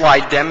next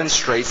slide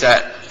demonstrates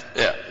that.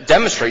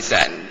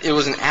 It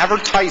was an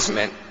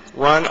advertisement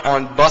run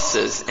on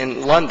buses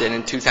in London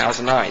in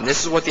 2009.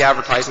 This is what the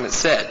advertisement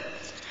said.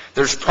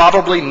 There's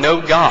probably no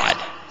God.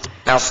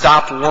 Now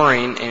stop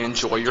worrying and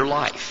enjoy your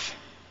life.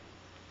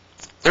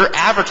 They're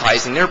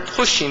advertising, they're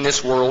pushing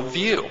this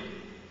worldview.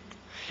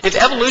 If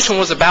evolution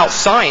was about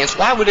science,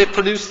 why would it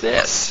produce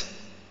this?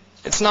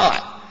 It's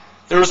not.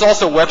 There was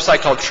also a website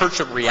called Church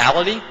of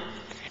Reality,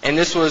 and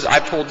I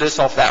pulled this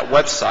off that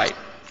website.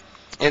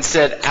 It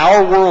said,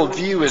 our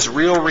worldview is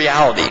real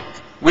reality.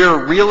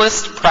 We're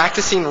realists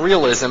practicing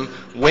realism,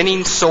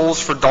 winning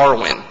souls for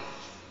Darwin.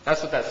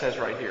 That's what that says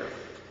right here.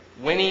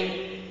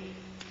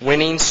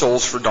 Winning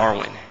souls for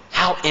Darwin.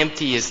 How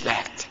empty is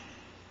that?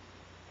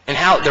 And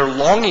how they're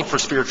longing for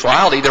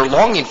spirituality, they're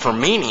longing for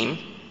meaning,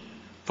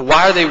 but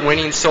why are they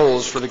winning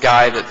souls for the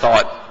guy that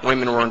thought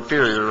women were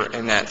inferior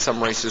and that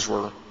some races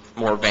were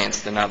more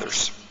advanced than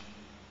others?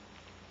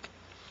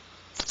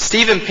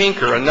 Steven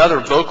Pinker, another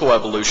vocal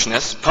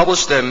evolutionist,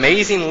 published an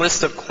amazing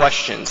list of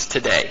questions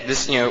today,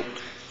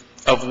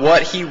 of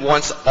what he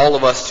wants all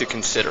of us to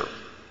consider.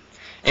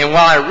 And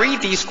while I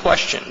read these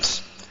questions,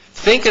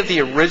 think of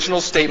the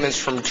original statements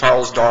from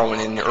Charles Darwin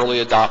and the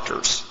early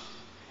adopters,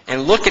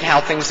 and look at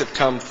how things have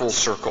come full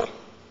circle.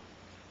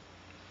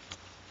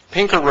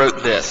 Pinker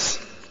wrote this.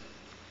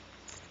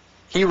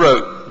 He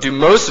wrote, "Do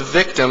most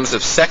victims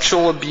of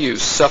sexual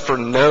abuse suffer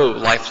no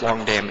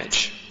lifelong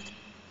damage?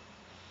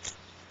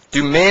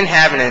 Do men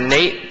have an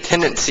innate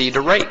tendency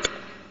to rape?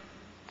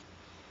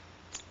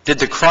 Did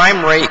the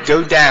crime rate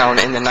go down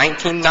in the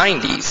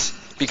 1990s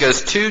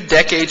because 2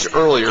 decades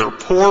earlier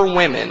poor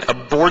women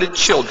aborted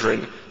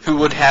children who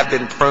would have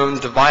been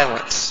prone to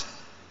violence?"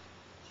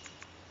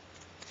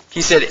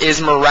 He said, "Is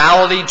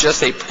morality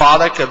just a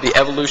product of the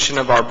evolution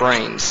of our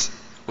brains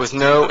with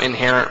no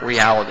inherent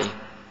reality?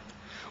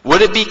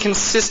 Would it be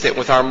consistent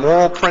with our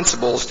moral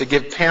principles to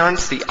give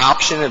parents the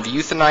option of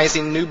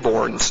euthanizing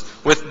newborns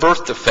with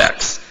birth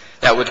defects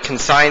that would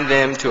consign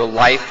them to a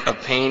life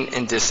of pain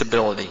and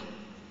disability?"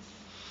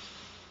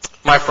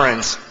 My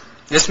friends,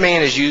 this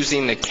man is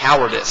using the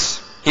cowardice.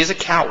 He's a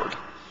coward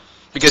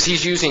because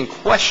he's using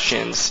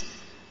questions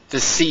to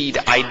seed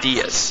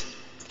ideas.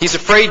 He's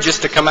afraid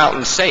just to come out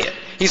and say it.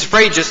 He's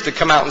afraid just to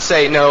come out and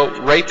say, no,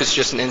 rape is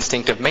just an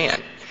instinct of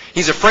man.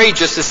 He's afraid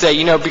just to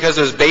say, because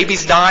those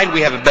babies died,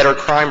 we have a better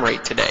crime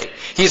rate today.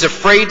 He's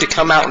afraid to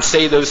come out and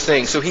say those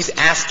things, so he's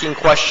asking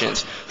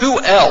questions. Who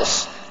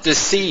else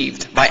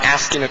deceived by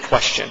asking a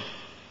question?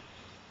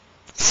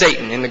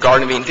 Satan in the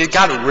Garden of Eden. Did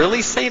God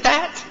really say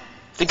that?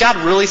 Did God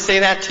really say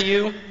that to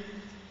you?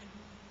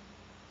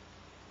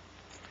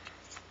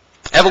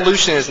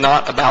 Evolution is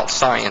not about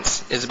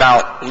science. It's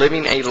about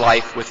living a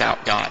life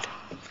without God.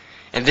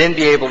 And then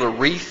be able to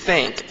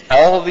rethink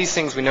all of these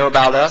things we know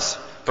about us,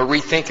 but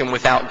rethink them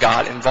without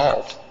God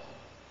involved.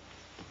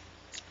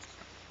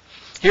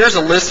 Here's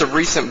a list of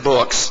recent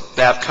books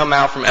that have come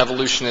out from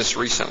evolutionists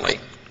recently.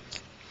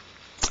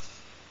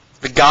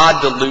 The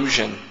God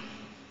Delusion.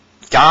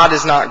 God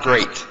is not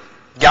great.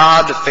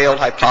 God, the failed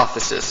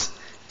hypothesis.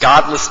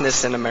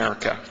 Godlessness in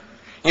America.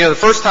 The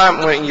first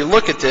time when you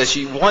look at this,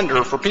 you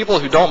wonder, for people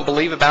who don't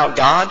believe about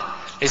God,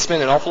 they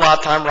spend an awful lot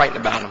of time writing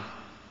about Him,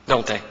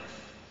 don't they?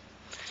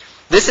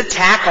 This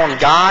attack on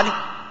God,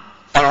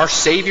 on our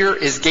Savior,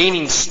 is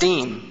gaining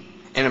steam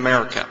in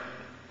America,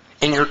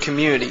 in your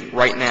community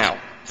right now.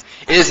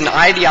 It is an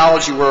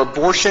ideology where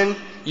abortion,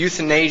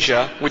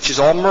 euthanasia, which is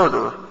all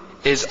murder,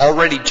 is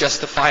already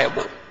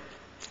justifiable.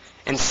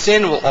 And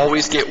sin will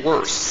always get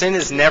worse. Sin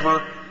is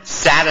never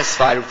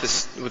satisfied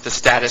with the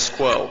status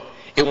quo.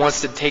 It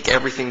wants to take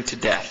everything to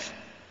death.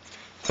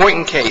 Point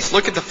in case,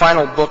 look at the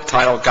final book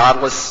title,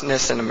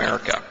 Godlessness in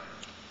America.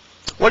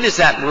 What does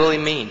that really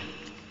mean?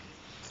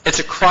 It's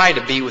a cry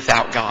to be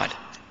without God.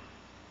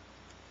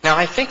 Now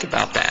I think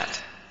about that.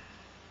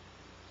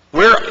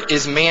 Where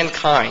is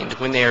mankind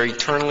when they are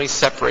eternally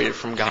separated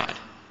from God?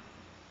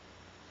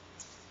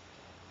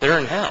 They're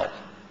in hell.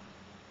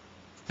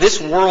 This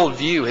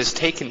worldview has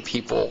taken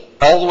people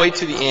all the way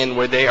to the end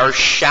where they are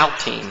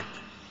shouting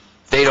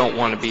they don't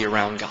want to be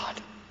around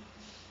God.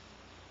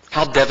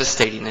 How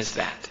devastating is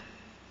that?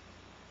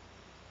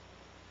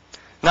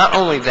 Not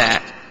only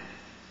that,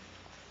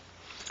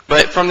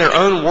 but from their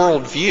own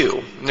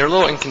worldview, and they're a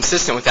little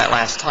inconsistent with that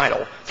last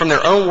title, from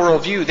their own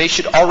worldview, they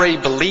should already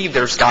believe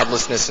there's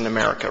godlessness in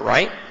America,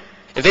 right?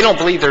 If they don't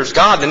believe there's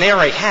God, then they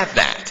already have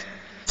that.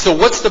 So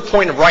what's the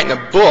point of writing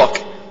a book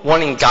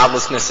wanting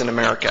godlessness in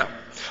America?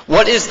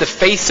 What is the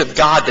face of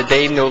God that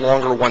they no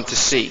longer want to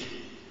see?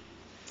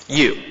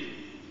 You.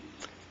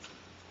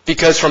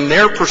 Because from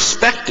their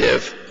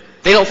perspective,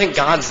 they don't think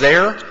God's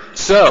there,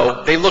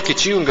 so they look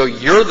at you and go,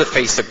 you're the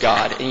face of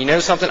God. And you know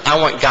something? I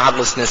want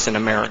godlessness in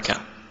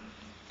America.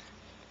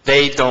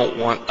 They don't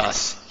want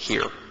us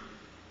here.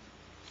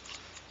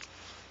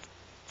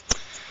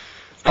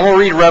 I'm going to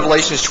read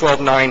Revelations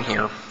 12:9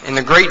 here. "And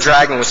the great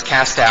dragon was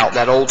cast out,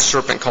 that old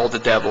serpent called the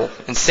devil,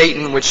 and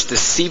Satan, which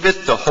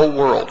deceiveth the whole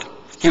world.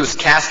 He was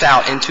cast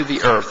out into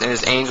the earth, and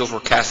his angels were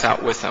cast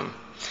out with him."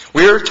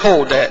 We are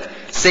told that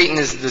Satan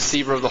is the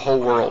deceiver of the whole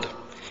world.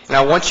 And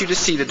I want you to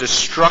see the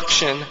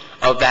destruction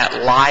of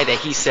that lie that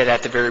he said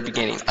at the very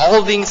beginning. All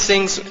of these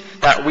things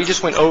that we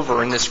just went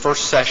over in this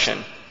first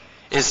session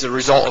is the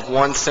result of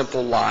one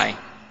simple lie.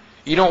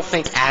 You don't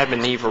think Adam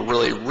and Eve are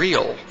really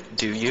real,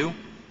 do you?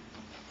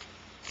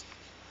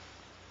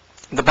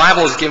 The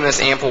Bible has given us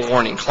ample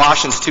warning.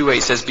 Colossians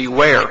 2:8 says,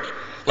 "Beware,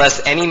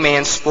 lest any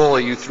man spoil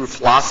you through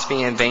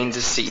philosophy and vain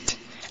deceit,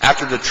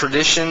 after the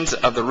traditions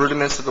of the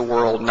rudiments of the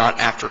world,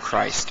 not after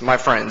Christ." My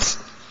friends,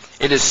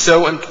 it is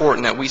so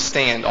important that we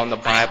stand on the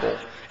Bible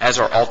as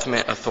our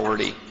ultimate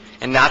authority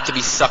and not to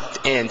be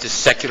sucked into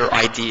secular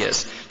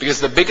ideas. Because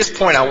the biggest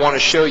point I want to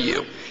show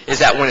you is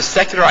that when a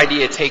secular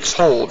idea takes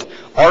hold,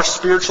 our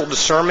spiritual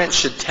discernment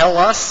should tell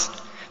us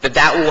that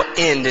that will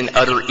end in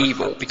utter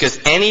evil. Because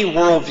any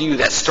worldview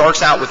that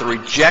starts out with a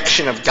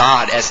rejection of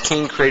God as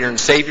King, Creator, and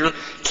Savior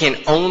can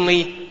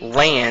only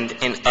land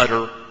in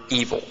utter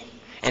evil.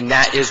 And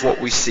that is what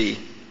we see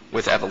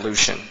with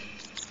evolution.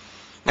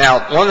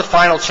 Now, one of the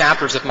final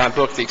chapters of my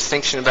book, The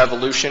Extinction of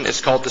Evolution,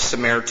 is called The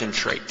Samaritan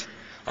Trait.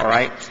 All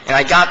right? And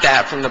I got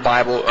that from the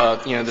Bible,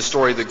 the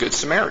story of the Good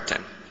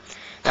Samaritan.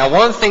 Now,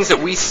 one of the things that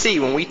we see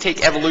when we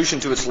take evolution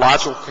to its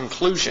logical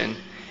conclusion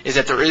is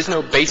that there is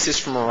no basis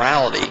for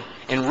morality,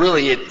 and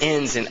really it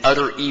ends in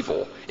utter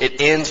evil.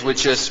 It ends with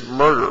just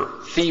murder,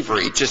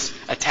 thievery, just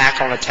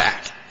attack on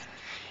attack.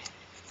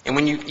 And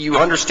when you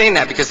understand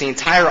that, because the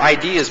entire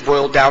idea is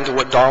boiled down to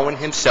what Darwin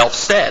himself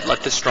said,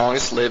 let the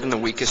strongest live and the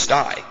weakest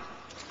die.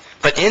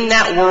 But in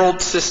that world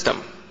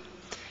system,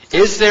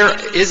 is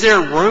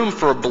there room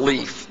for a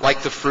belief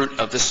like the fruit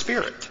of the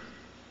Spirit?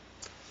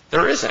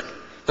 There isn't.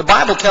 The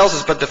Bible tells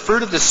us, but the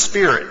fruit of the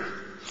Spirit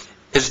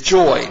is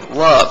joy,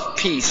 love,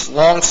 peace,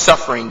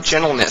 long-suffering,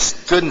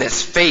 gentleness,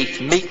 goodness,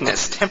 faith,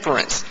 meekness,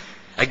 temperance.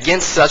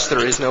 Against such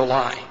there is no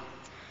lie.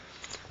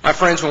 My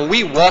friends, when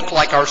we walk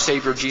like our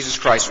Savior Jesus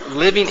Christ,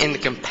 living in the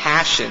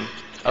compassion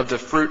of the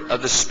fruit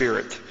of the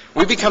Spirit,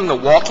 we become the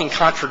walking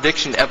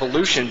contradiction to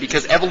evolution,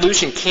 because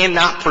evolution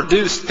cannot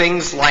produce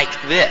things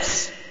like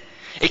this.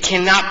 It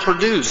cannot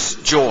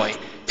produce joy,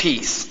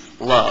 peace,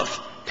 love,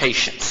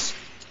 patience.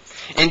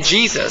 And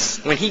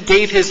Jesus, when He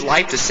gave His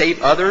life to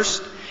save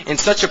others, in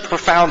such a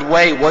profound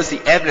way was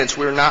the evidence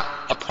we're not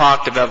a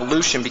product of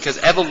evolution, because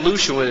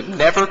evolution would have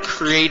never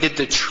created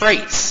the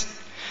traits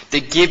to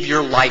give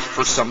your life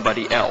for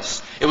somebody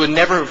else. It would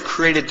never have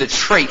created the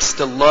traits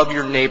to love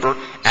your neighbor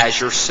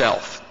as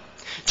yourself.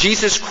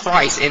 Jesus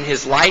Christ, in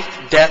His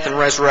life, death, and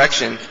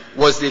resurrection,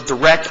 was the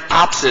direct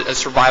opposite of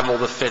survival of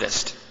the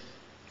fittest.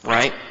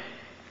 Right?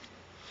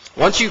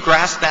 Once you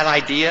grasp that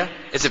idea,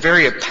 it's a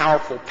very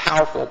powerful,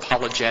 powerful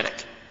apologetic.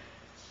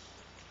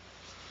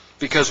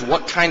 Because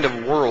what kind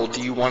of world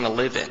do you want to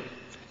live in?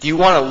 Do you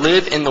want to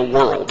live in the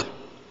world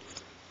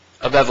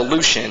of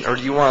evolution, or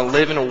do you want to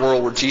live in a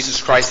world where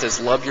Jesus Christ says,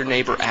 love your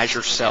neighbor as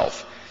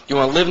yourself? You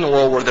want to live in a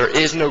world where there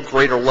is no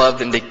greater love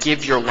than to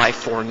give your life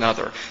for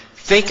another.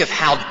 Think of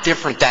how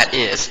different that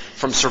is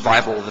from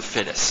survival of the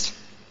fittest.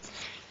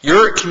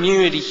 Your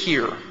community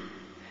here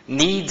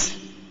needs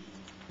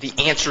the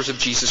answers of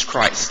Jesus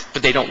Christ,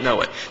 but they don't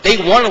know it. They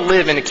want to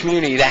live in a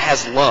community that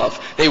has love.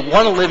 They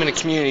want to live in a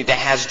community that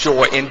has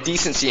joy and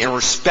decency and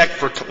respect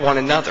for one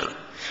another.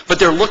 But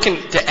they're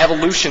looking to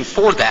evolution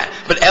for that.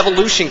 But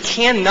evolution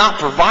cannot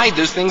provide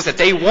those things that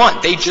they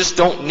want. They just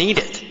don't need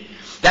it.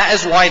 That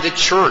is why the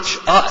church,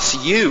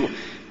 us, you,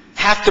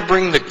 have to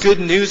bring the good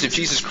news of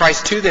Jesus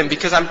Christ to them,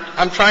 because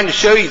I'm trying to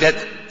show you that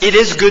it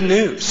is good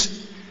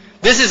news.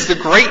 This is the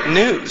great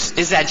news,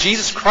 is that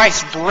Jesus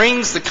Christ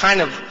brings the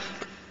kind of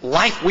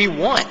life we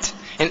want.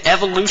 And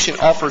evolution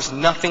offers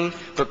nothing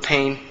but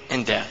pain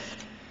and death.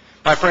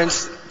 My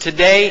friends,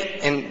 today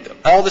and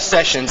all the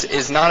sessions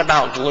is not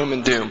about gloom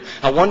and doom.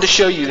 I wanted to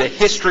show you the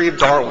history of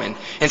Darwin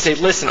and say,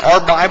 listen,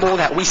 our Bible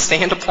that we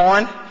stand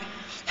upon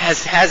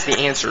has the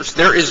answers.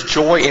 There is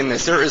joy in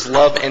this. There is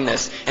love in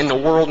this. And the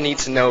world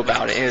needs to know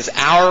about it.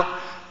 And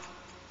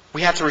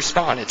we have to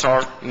respond. It's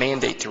our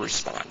mandate to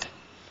respond.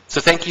 So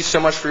thank you so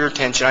much for your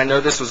attention. I know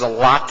this was a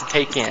lot to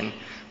take in,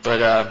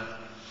 but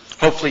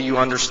hopefully you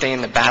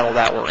understand the battle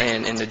that we're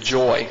in and the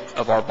joy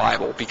of our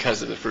Bible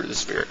because of the fruit of the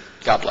Spirit.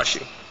 God bless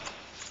you.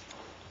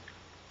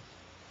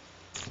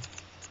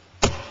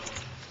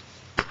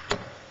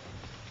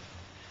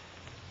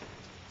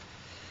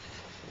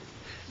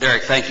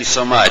 Derek, thank you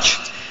so much.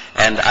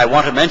 And I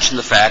want to mention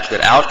the fact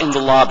that out in the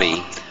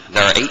lobby,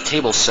 there are 8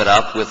 tables set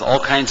up with all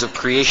kinds of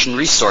creation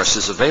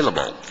resources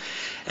available.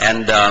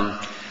 And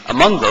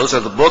among those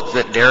are the book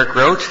that Derek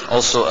wrote,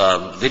 also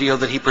a video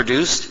that he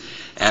produced.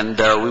 And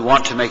we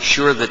want to make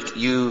sure that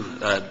you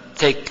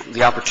take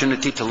the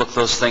opportunity to look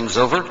those things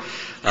over.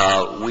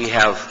 We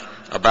have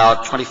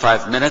about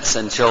 25 minutes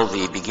until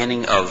the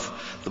beginning of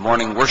the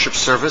morning worship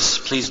service.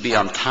 Please be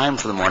on time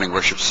for the morning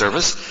worship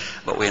service.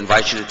 But we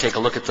invite you to take a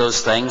look at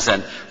those things.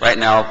 And right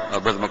now,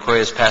 Brother McCoy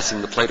is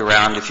passing the plate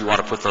around if you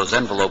want to put those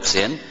envelopes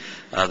in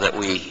that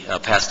we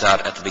passed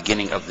out at the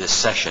beginning of this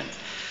session.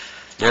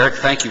 Derek,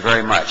 thank you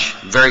very much.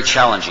 Very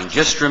challenging.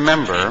 Just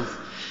remember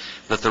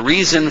that the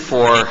reason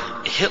for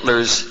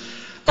Hitler's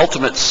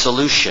ultimate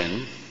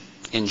solution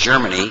in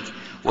Germany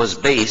was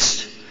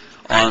based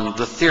on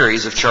the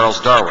theories of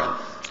Charles Darwin,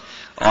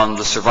 on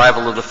the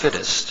survival of the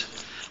fittest,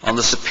 on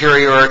the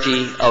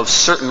superiority of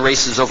certain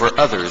races over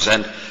others.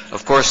 And,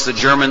 of course, the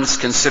Germans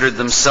considered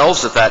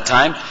themselves at that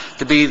time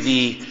to be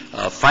the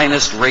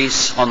finest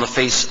race on the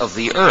face of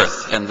the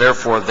earth, and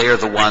therefore they are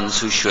the ones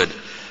who should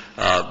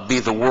be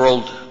the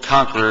world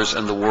conquerors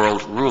and the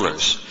world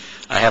rulers.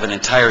 I have an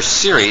entire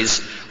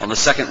series on the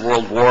Second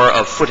World War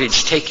of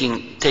footage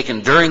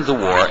taken during the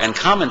war and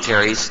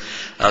commentaries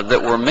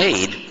that were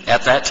made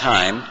at that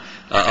time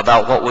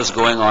about what was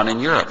going on in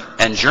Europe.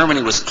 And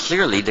Germany was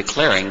clearly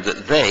declaring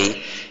that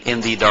they,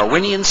 in the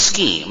Darwinian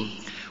scheme,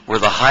 were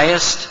the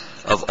highest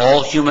of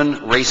all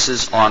human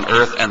races on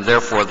earth, and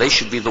therefore they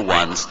should be the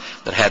ones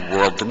that had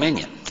world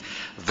dominion.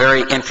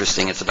 Very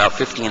interesting. It's about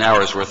 15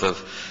 hours worth of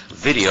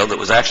video that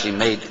was actually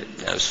made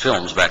as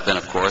films back then,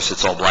 of course.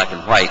 It's all black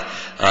and white,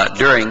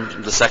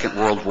 during the Second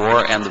World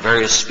War and the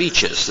various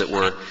speeches that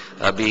were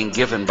being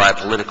given by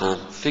political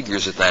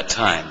figures at that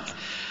time.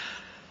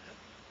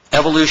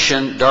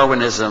 Evolution,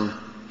 Darwinism,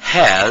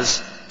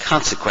 has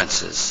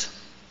consequences.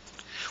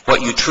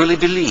 What you truly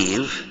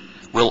believe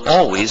will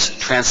always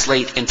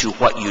translate into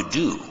what you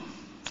do.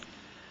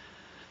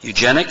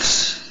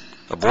 Eugenics,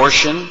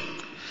 abortion,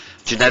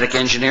 genetic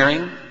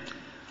engineering,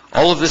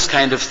 all of this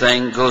kind of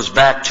thing goes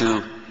back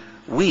to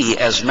we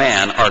as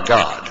man are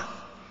God.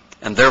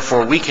 And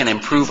therefore we can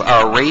improve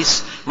our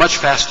race much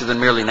faster than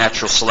merely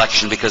natural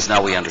selection because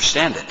now we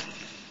understand it.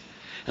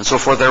 And so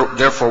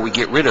therefore we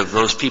get rid of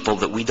those people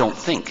that we don't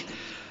think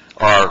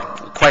are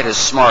quite as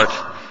smart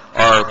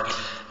or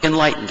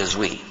enlightened as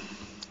we.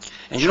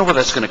 And you know where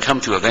that's going to come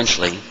to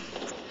eventually?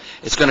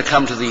 It's going to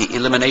come to the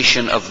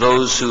elimination of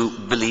those who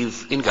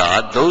believe in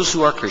God, those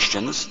who are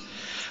Christians,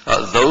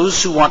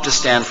 those who want to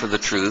stand for the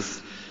truth.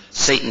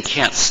 Satan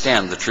can't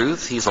stand the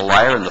truth. He's a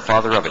liar and the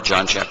father of it,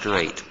 John chapter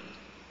 8.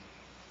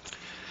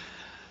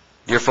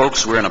 Dear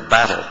folks, we're in a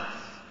battle.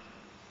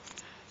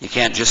 You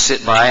can't just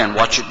sit by and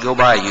watch it go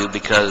by you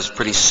because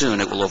pretty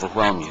soon it will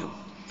overwhelm you.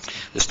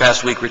 This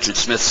past week, Richard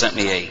Smith sent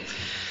me a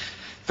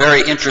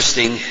very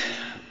interesting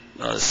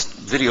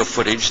video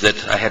footage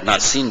that I had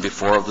not seen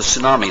before of the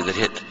tsunami that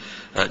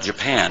hit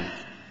Japan.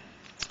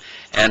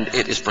 And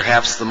it is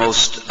perhaps the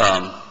most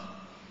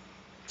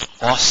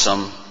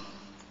awesome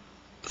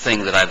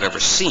thing that I've ever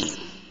seen.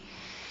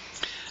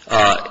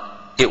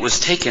 It was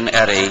taken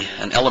at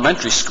an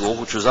elementary school,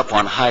 which was up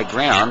on high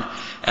ground,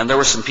 and there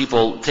were some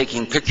people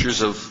taking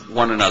pictures of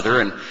one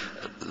another, and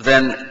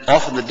then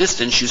off in the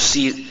distance you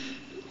see,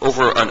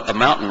 over a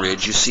mountain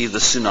ridge, you see the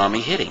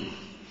tsunami hitting.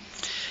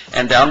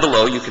 And down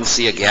below you can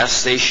see a gas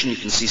station, you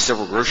can see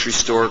several grocery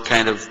store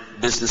kind of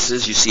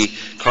businesses, you see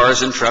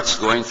cars and trucks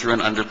going through an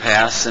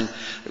underpass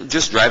and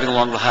just driving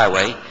along the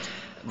highway.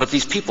 But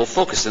these people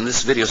focused, and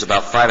this video is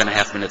about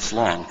 5.5 minutes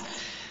long,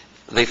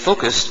 they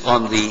focused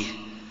on the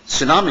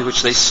tsunami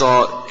which they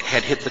saw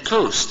had hit the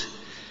coast.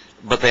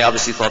 But they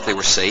obviously thought they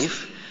were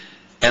safe.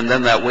 And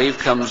then that wave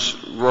comes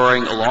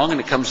roaring along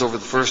and it comes over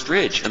the first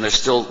ridge, and they're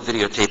still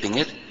videotaping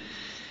it.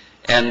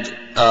 And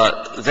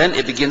then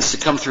it begins to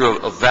come through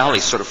a valley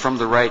sort of from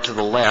the right to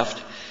the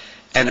left,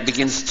 and it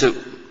begins to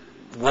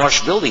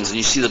wash buildings, and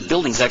you see the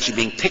buildings actually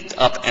being picked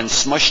up and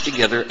smushed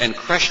together and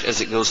crushed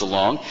as it goes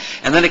along.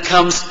 And then it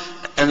comes,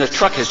 and the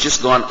truck has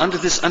just gone under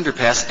this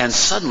underpass, and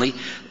suddenly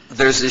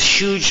there's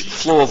this huge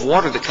flow of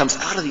water that comes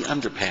out of the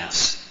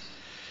underpass.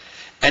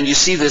 And you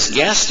see this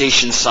gas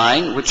station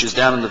sign, which is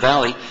down in the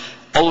valley,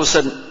 all of a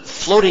sudden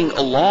floating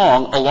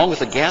along with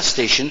the gas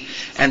station,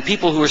 and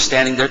people who are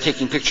standing there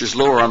taking pictures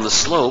lower on the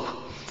slope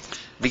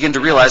begin to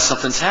realize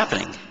something's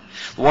happening.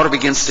 The water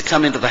begins to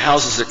come into the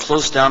houses that are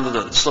close down to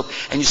the slope,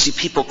 and you see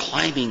people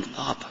climbing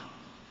up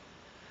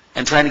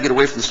and trying to get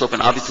away from the slope,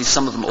 and obviously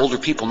some of them older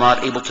people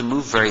not able to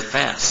move very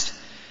fast.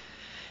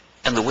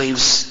 And the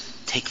waves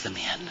take them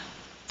in.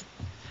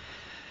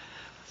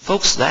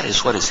 Folks, that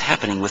is what is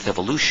happening with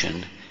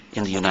evolution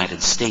in the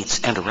United States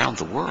and around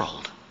the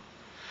world.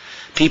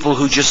 People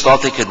who just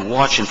thought they could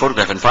watch and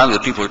photograph, and finally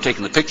the people who are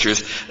taking the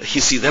pictures,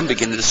 you see them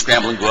beginning to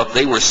scramble and go up.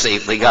 They were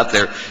safe. They got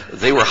there.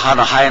 They were on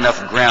a high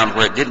enough ground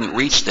where it didn't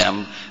reach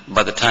them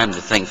by the time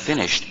the thing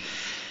finished.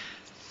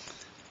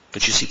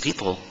 But you see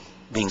people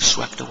being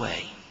swept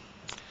away.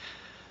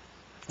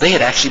 They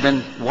had actually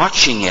been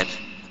watching it,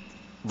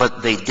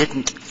 but they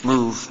didn't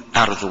move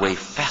out of the way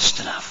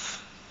fast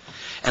enough.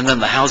 And then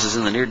the houses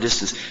in the near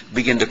distance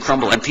begin to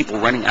crumble, and people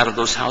running out of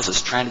those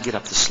houses trying to get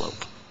up the slope.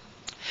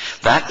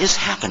 That is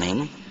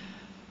happening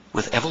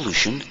with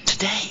evolution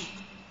today.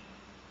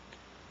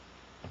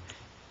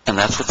 And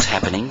that's what's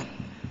happening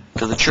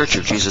to the Church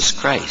of Jesus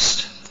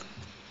Christ.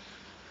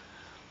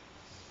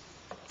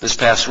 This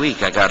past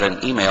week I got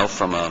an email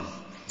from an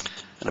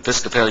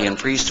Episcopalian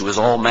priest who was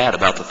all mad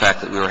about the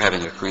fact that we were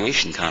having a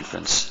creation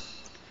conference,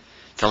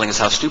 telling us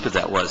how stupid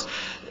that was.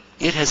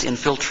 It has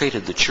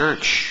infiltrated the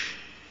church.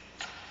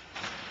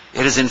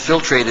 It has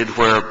infiltrated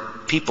where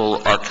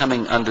people are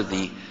coming under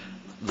the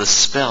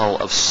spell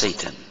of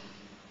Satan.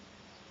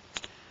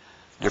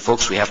 Dear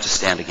folks, we have to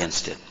stand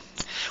against it.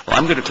 Well,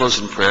 I'm going to close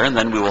in prayer, and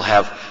then we will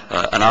have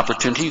an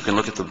opportunity. You can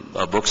look at the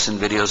books and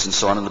videos and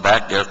so on in the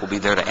back. Derek will be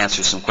there to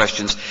answer some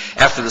questions.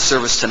 After the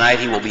service tonight,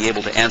 he will be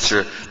able to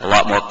answer a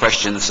lot more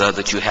questions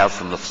that you have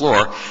from the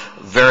floor.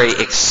 Very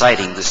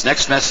exciting, this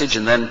next message.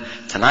 And then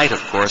tonight,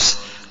 of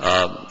course,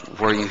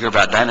 where you hear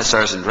about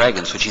dinosaurs and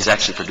dragons, which he's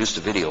actually produced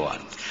a video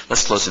on.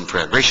 Let's close in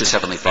prayer. Gracious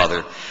Heavenly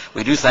Father,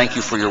 we do thank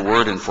you for your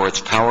word and for its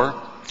power.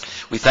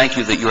 We thank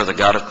you that you are the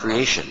God of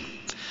creation.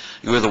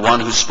 You are the one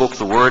who spoke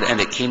the word and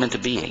it came into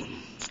being.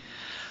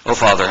 Oh,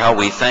 Father, how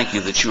we thank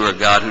you that you are a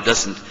God who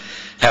doesn't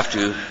have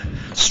to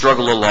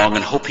struggle along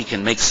and hope he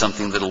can make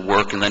something that'll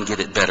work and then get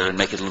it better and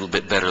make it a little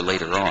bit better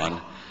later on.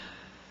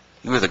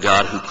 You are the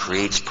God who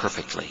creates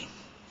perfectly.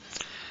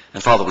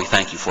 And Father, we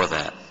thank you for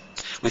that.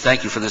 We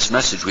thank you for this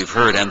message we've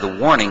heard and the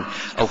warning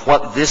of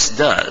what this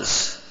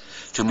does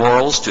to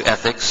morals, to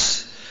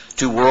ethics,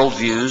 to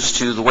worldviews,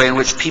 to the way in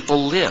which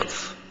people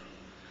live.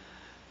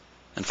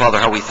 And Father,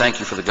 how we thank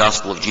you for the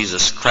gospel of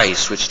Jesus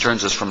Christ, which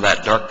turns us from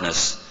that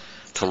darkness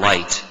to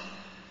light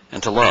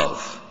and to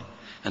love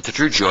and to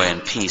true joy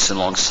and peace and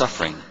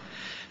long-suffering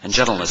and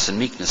gentleness and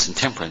meekness and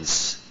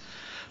temperance.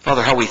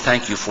 Father, how we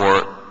thank you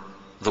for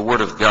the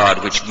Word of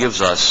God, which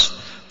gives us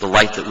the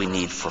light that we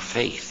need for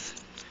faith.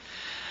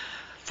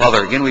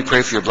 Father, again we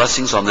pray for your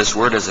blessings on this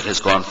Word as it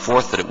has gone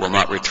forth, that it will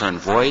not return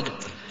void,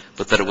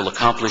 but that it will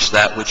accomplish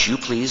that which you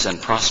please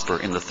and prosper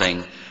in the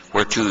thing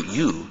whereto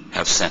you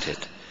have sent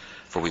it.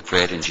 For we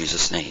pray it in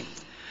Jesus' name.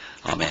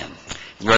 Amen.